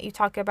big thing that you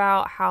talk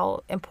about,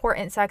 how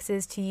important sex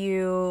is to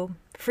you,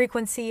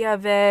 frequency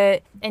of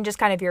it, and just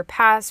kind of your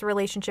past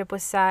relationship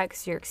with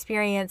sex, your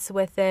experience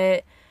with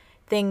it,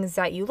 things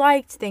that you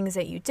liked, things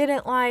that you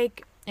didn't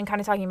like, and kind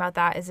of talking about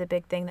that is a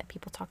big thing that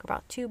people talk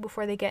about too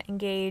before they get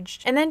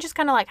engaged. And then just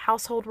kind of like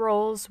household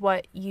roles,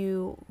 what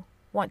you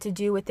want to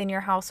do within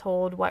your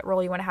household, what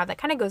role you want to have. That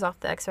kind of goes off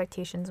the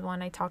expectations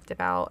one I talked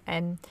about,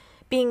 and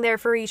being there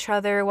for each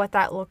other, what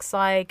that looks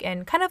like,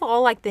 and kind of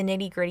all like the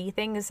nitty-gritty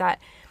things that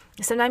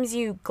sometimes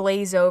you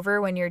glaze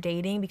over when you're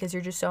dating because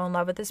you're just so in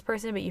love with this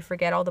person, but you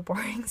forget all the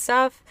boring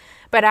stuff.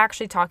 But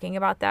actually talking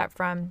about that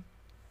from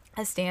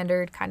a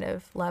standard kind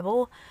of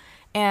level.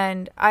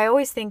 And I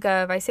always think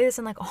of, I say this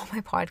in like all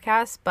my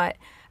podcasts, but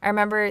I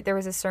remember there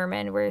was a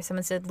sermon where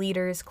someone said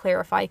leaders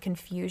clarify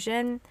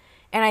confusion.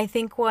 And I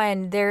think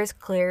when there's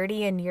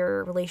clarity in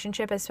your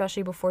relationship,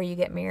 especially before you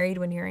get married,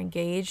 when you're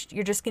engaged,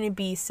 you're just going to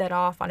be set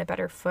off on a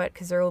better foot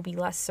because there will be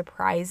less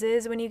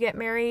surprises when you get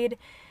married,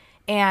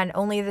 and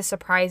only the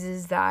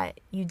surprises that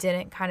you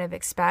didn't kind of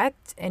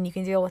expect, and you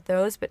can deal with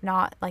those, but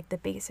not like the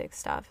basic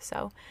stuff.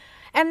 So,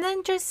 and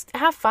then just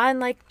have fun.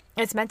 Like,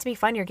 it's meant to be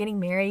fun. You're getting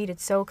married.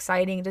 It's so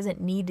exciting. It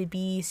doesn't need to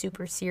be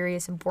super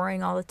serious and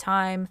boring all the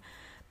time,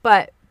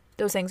 but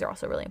those things are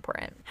also really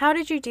important. How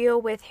did you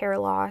deal with hair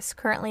loss?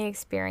 Currently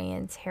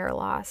experience hair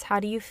loss. How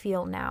do you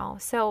feel now?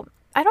 So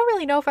I don't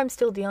really know if I'm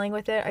still dealing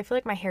with it. I feel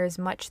like my hair is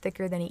much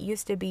thicker than it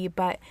used to be,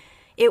 but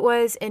it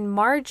was in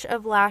March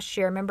of last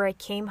year. I remember I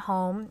came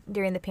home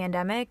during the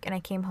pandemic, and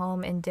I came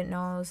home and didn't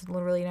know I was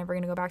literally never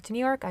going to go back to New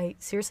York. I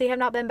seriously have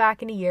not been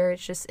back in a year.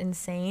 It's just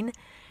insane.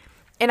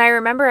 And I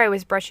remember I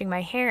was brushing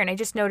my hair, and I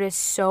just noticed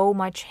so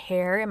much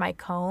hair in my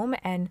comb,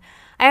 and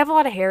I have a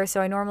lot of hair, so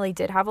I normally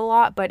did have a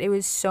lot, but it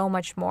was so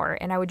much more.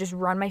 And I would just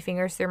run my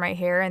fingers through my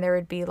hair, and there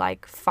would be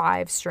like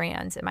 5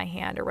 strands in my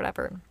hand or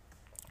whatever.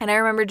 And I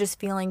remember just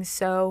feeling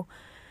so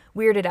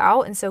weirded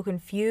out and so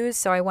confused.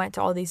 So I went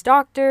to all these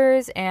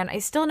doctors, and I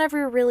still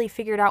never really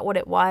figured out what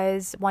it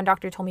was. One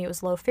doctor told me it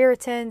was low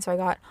ferritin, so I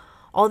got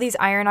all these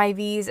iron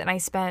IVs, and I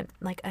spent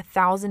like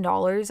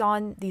 $1,000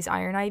 on these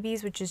iron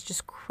IVs, which is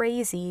just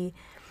crazy.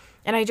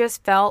 And I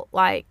just felt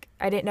like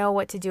I didn't know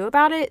what to do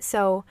about it.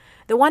 So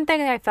the one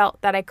thing I felt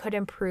that I could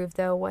improve,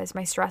 though, was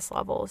my stress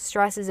levels.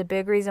 Stress is a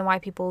big reason why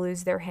people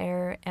lose their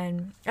hair.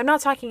 And I'm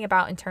not talking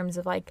about in terms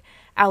of like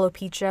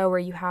alopecia, where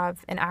you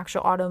have an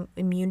actual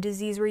autoimmune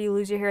disease where you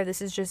lose your hair.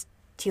 This is just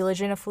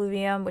telogen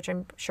effluvium, which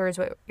I'm sure is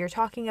what you're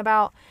talking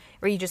about,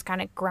 where you just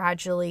kind of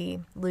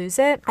gradually lose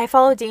it. I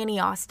follow Danny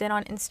Austin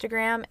on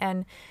Instagram,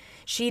 and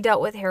she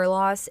dealt with hair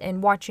loss,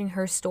 and watching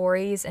her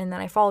stories, and then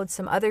I followed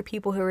some other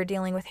people who were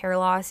dealing with hair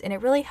loss, and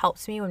it really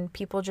helps me when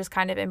people just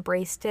kind of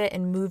embraced it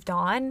and moved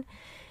on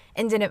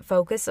and didn't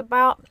focus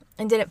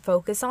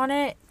on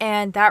it,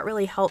 and that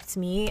really helped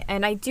me.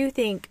 And I do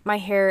think my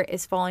hair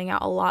is falling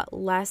out a lot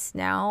less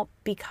now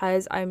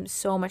because I'm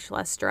so much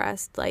less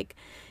stressed. Like,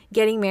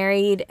 getting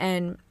married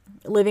and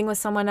living with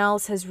someone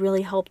else has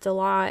really helped a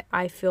lot.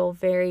 I feel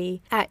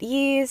very at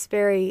ease,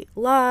 very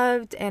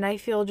loved, and I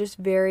feel just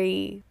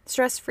very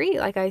stress-free,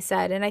 like I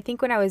said. And I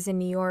think when I was in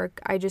New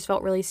York, I just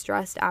felt really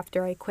stressed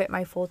after I quit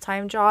my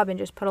full-time job and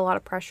just put a lot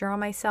of pressure on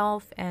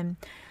myself. And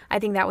I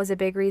think that was a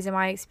big reason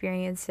why I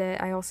experienced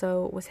it. I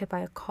also was hit by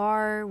a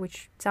car,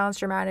 which sounds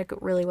dramatic.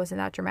 It really wasn't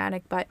that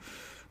dramatic, but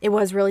it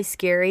was really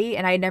scary,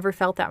 and I never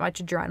felt that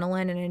much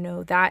adrenaline, and I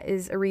know that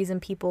is a reason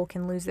people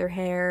can lose their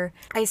hair.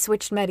 I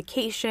switched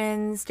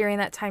medications during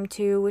that time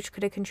too, which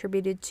could have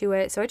contributed to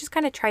it. So I just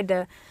kind of tried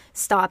to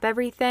stop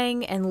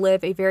everything and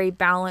live a very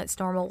balanced,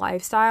 normal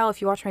lifestyle.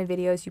 If you watch my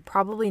videos, you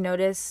probably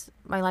notice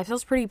my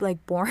lifestyle's pretty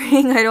like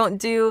boring. I don't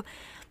do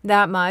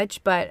that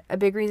much, but a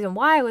big reason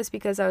why was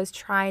because I was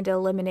trying to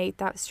eliminate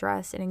that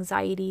stress and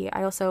anxiety.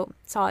 I also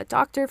saw a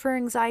doctor for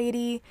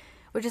anxiety,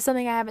 which is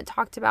something I haven't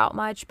talked about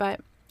much,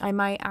 but I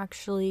might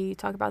actually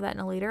talk about that in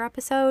a later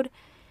episode,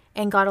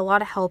 and got a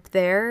lot of help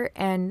there.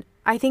 And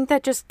I think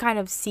that just kind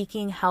of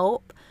seeking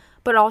help,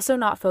 but also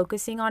not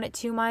focusing on it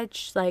too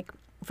much. Like,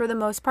 for the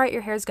most part,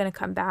 your hair is going to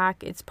come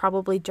back. It's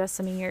probably just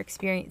something you're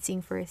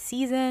experiencing for a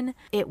season.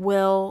 It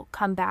will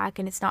come back,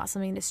 and it's not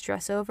something to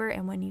stress over.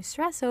 And when you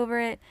stress over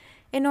it,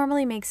 it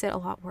normally makes it a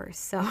lot worse.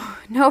 So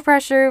no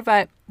pressure,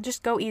 but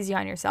just go easy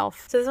on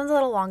yourself. So this one's a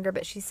little longer,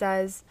 but she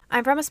says,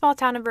 I'm from a small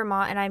town in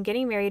Vermont, and I'm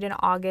getting married in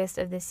August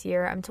of this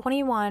year. I'm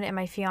 21 and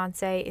my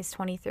fiance is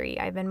 23.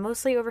 I've been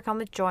mostly overcome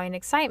with joy and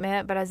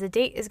excitement, but as the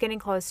date is getting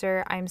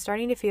closer, I'm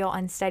starting to feel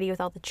unsteady with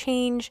all the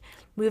change,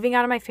 moving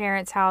out of my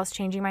parents' house,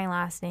 changing my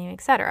last name,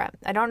 etc.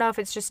 I don't know if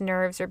it's just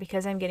nerves or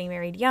because I'm getting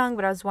married young,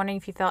 but I was wondering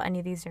if you felt any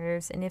of these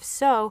nerves, and if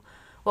so,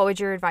 what would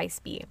your advice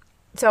be?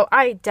 So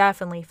I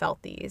definitely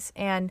felt these,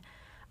 and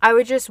I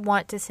would just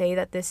want to say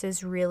that this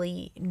is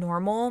really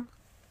normal,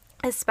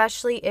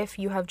 especially if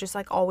you have just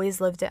like always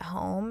lived at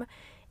home.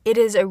 It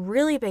is a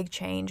really big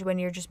change when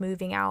you're just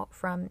moving out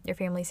from your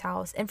family's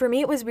house. And for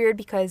me, it was weird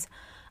because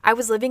I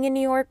was living in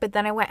New York, but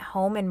then I went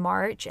home in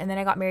March, and then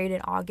I got married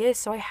in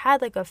August. So I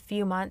had like a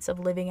few months of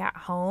living at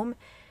home,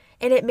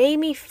 and it made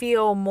me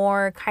feel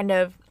more kind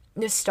of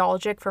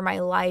nostalgic for my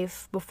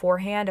life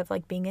beforehand, of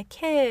like being a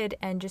kid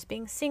and just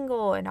being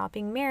single and not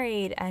being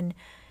married, and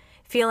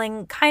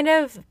feeling kind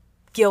of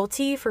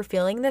guilty for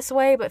feeling this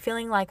way, but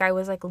feeling like I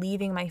was like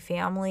leaving my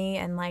family,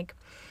 and like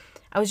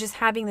I was just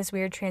having this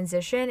weird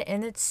transition.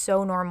 And it's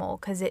so normal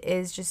because it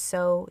is just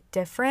so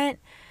different.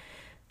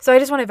 So I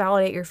just want to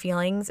validate your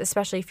feelings,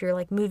 especially if you're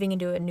like moving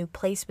into a new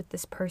place with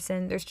this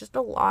person. There's just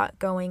a lot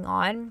going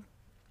on.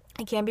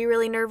 It can be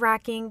really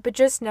nerve-wracking, but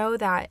just know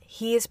that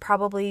he is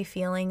probably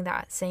feeling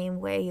that same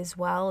way as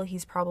well.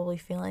 He's probably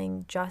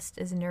feeling just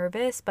as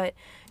nervous, but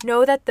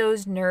know that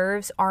those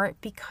nerves aren't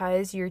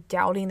because you're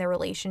doubting the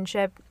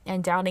relationship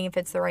and doubting if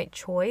it's the right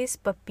choice,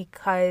 but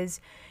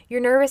because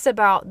you're nervous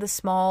about the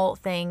small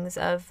things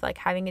of like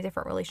having a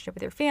different relationship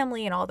with your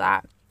family and all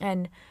that.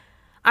 And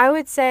I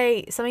would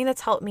say something that's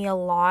helped me a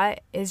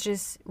lot is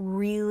just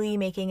really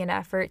making an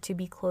effort to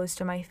be close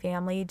to my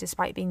family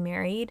despite being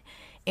married,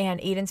 and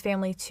Aiden's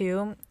family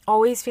too.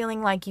 Always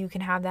feeling like you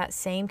can have that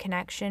same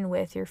connection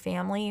with your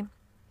family.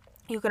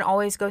 You can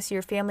always go see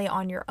your family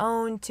on your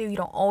own too. You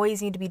don't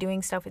always need to be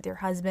doing stuff with your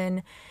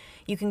husband.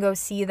 You can go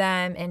see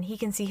them and he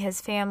can see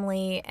his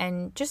family,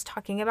 and just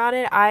talking about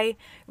it. I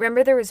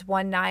remember there was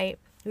one night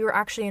we were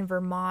actually in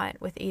Vermont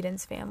with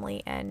Aiden's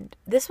family, and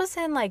this was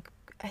in like,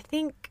 I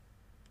think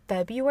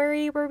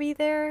February were we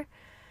there?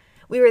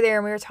 We were there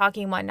and we were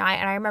talking one night,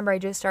 and I remember I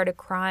just started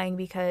crying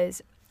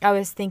because I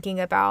was thinking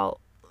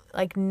about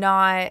like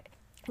not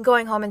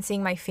going home and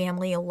seeing my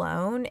family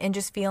alone, and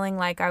just feeling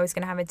like I was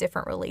going to have a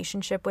different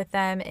relationship with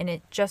them, and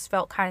it just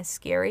felt kind of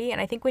scary.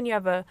 And I think when you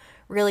have a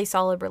really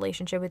solid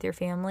relationship with your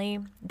family,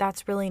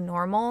 that's really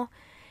normal.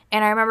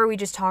 And I remember we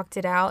just talked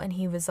it out, and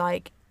he was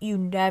like, you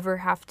never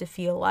have to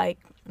feel like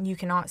you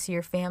cannot see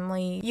your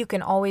family. You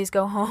can always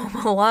go home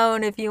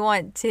alone if you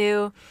want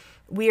to.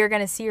 We are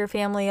going to see your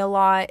family a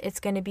lot.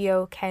 It's going to be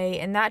okay.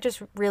 And that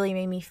just really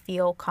made me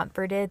feel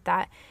comforted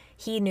that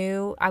he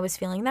knew I was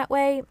feeling that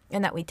way,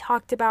 and that we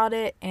talked about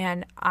it,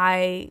 and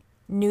I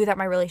knew that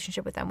my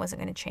relationship with them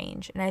wasn't going to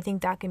change. And I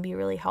think that can be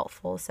really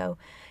helpful. So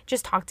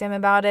just talk to him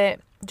about it.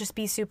 Just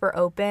be super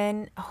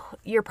open.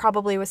 You're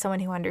probably with someone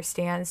who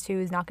understands too,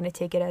 who's not going to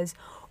take it as,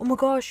 oh my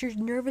gosh, you're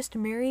nervous to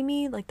marry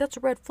me? Like, that's a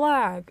red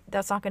flag.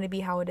 That's not going to be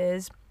how it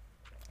is.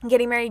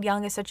 Getting married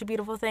young is such a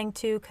beautiful thing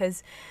too,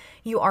 because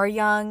you are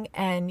young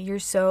and you're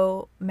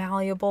so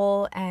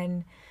malleable,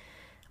 and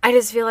I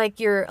just feel like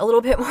you're a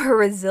little bit more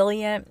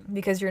resilient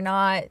because you're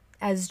not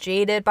as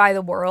jaded by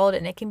the world,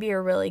 and it can be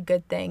a really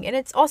good thing. And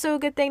it's also a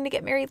good thing to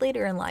get married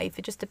later in life.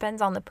 It just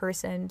depends on the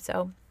person.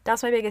 So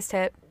that's my biggest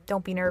tip.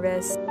 Don't be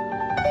nervous.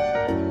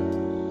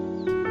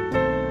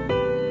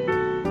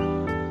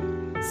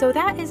 So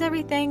that is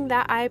everything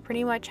that I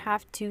pretty much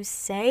have to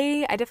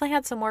say. I definitely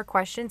had some more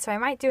questions, so I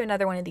might do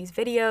another one of these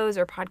videos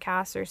or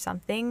podcasts or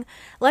something.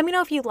 Let me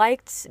know if you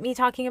liked me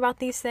talking about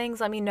these things.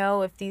 Let me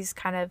know if these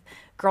kind of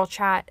girl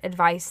chat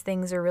advice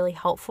things are really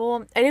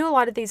helpful. I do a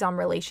lot of these on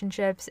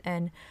relationships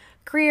and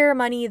career,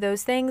 money,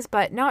 those things,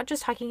 but not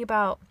just talking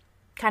about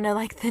kind of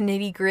like the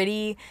nitty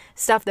gritty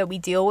stuff that we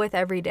deal with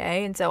every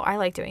day. And so I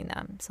like doing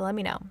them. So let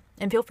me know.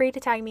 And feel free to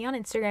tag me on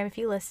Instagram if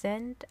you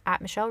listened,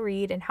 at Michelle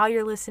Reed, and how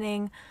you're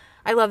listening.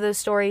 I love those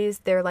stories.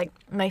 They're like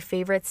my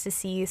favorites to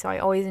see, so I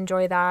always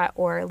enjoy that.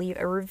 Or leave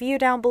a review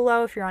down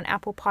below if you're on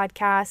Apple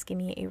Podcasts. Give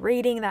me a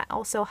rating. That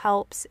also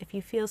helps if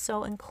you feel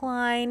so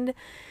inclined.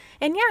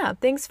 And yeah,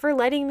 thanks for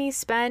letting me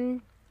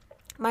spend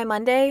my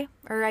Monday,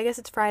 or I guess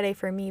it's Friday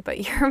for me, but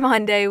your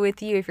Monday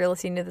with you if you're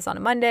listening to this on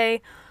a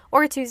Monday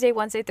or a Tuesday,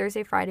 Wednesday,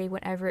 Thursday, Friday,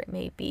 whatever it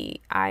may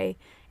be. I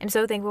am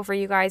so thankful for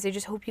you guys. I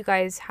just hope you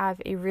guys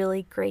have a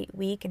really great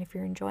week. And if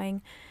you're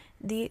enjoying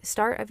the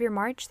start of your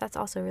March, that's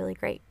also really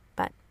great.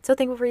 But so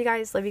thankful for you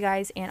guys. Love you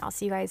guys. And I'll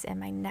see you guys in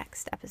my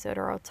next episode,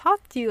 or I'll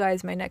talk to you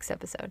guys in my next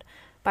episode.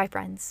 Bye,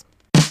 friends.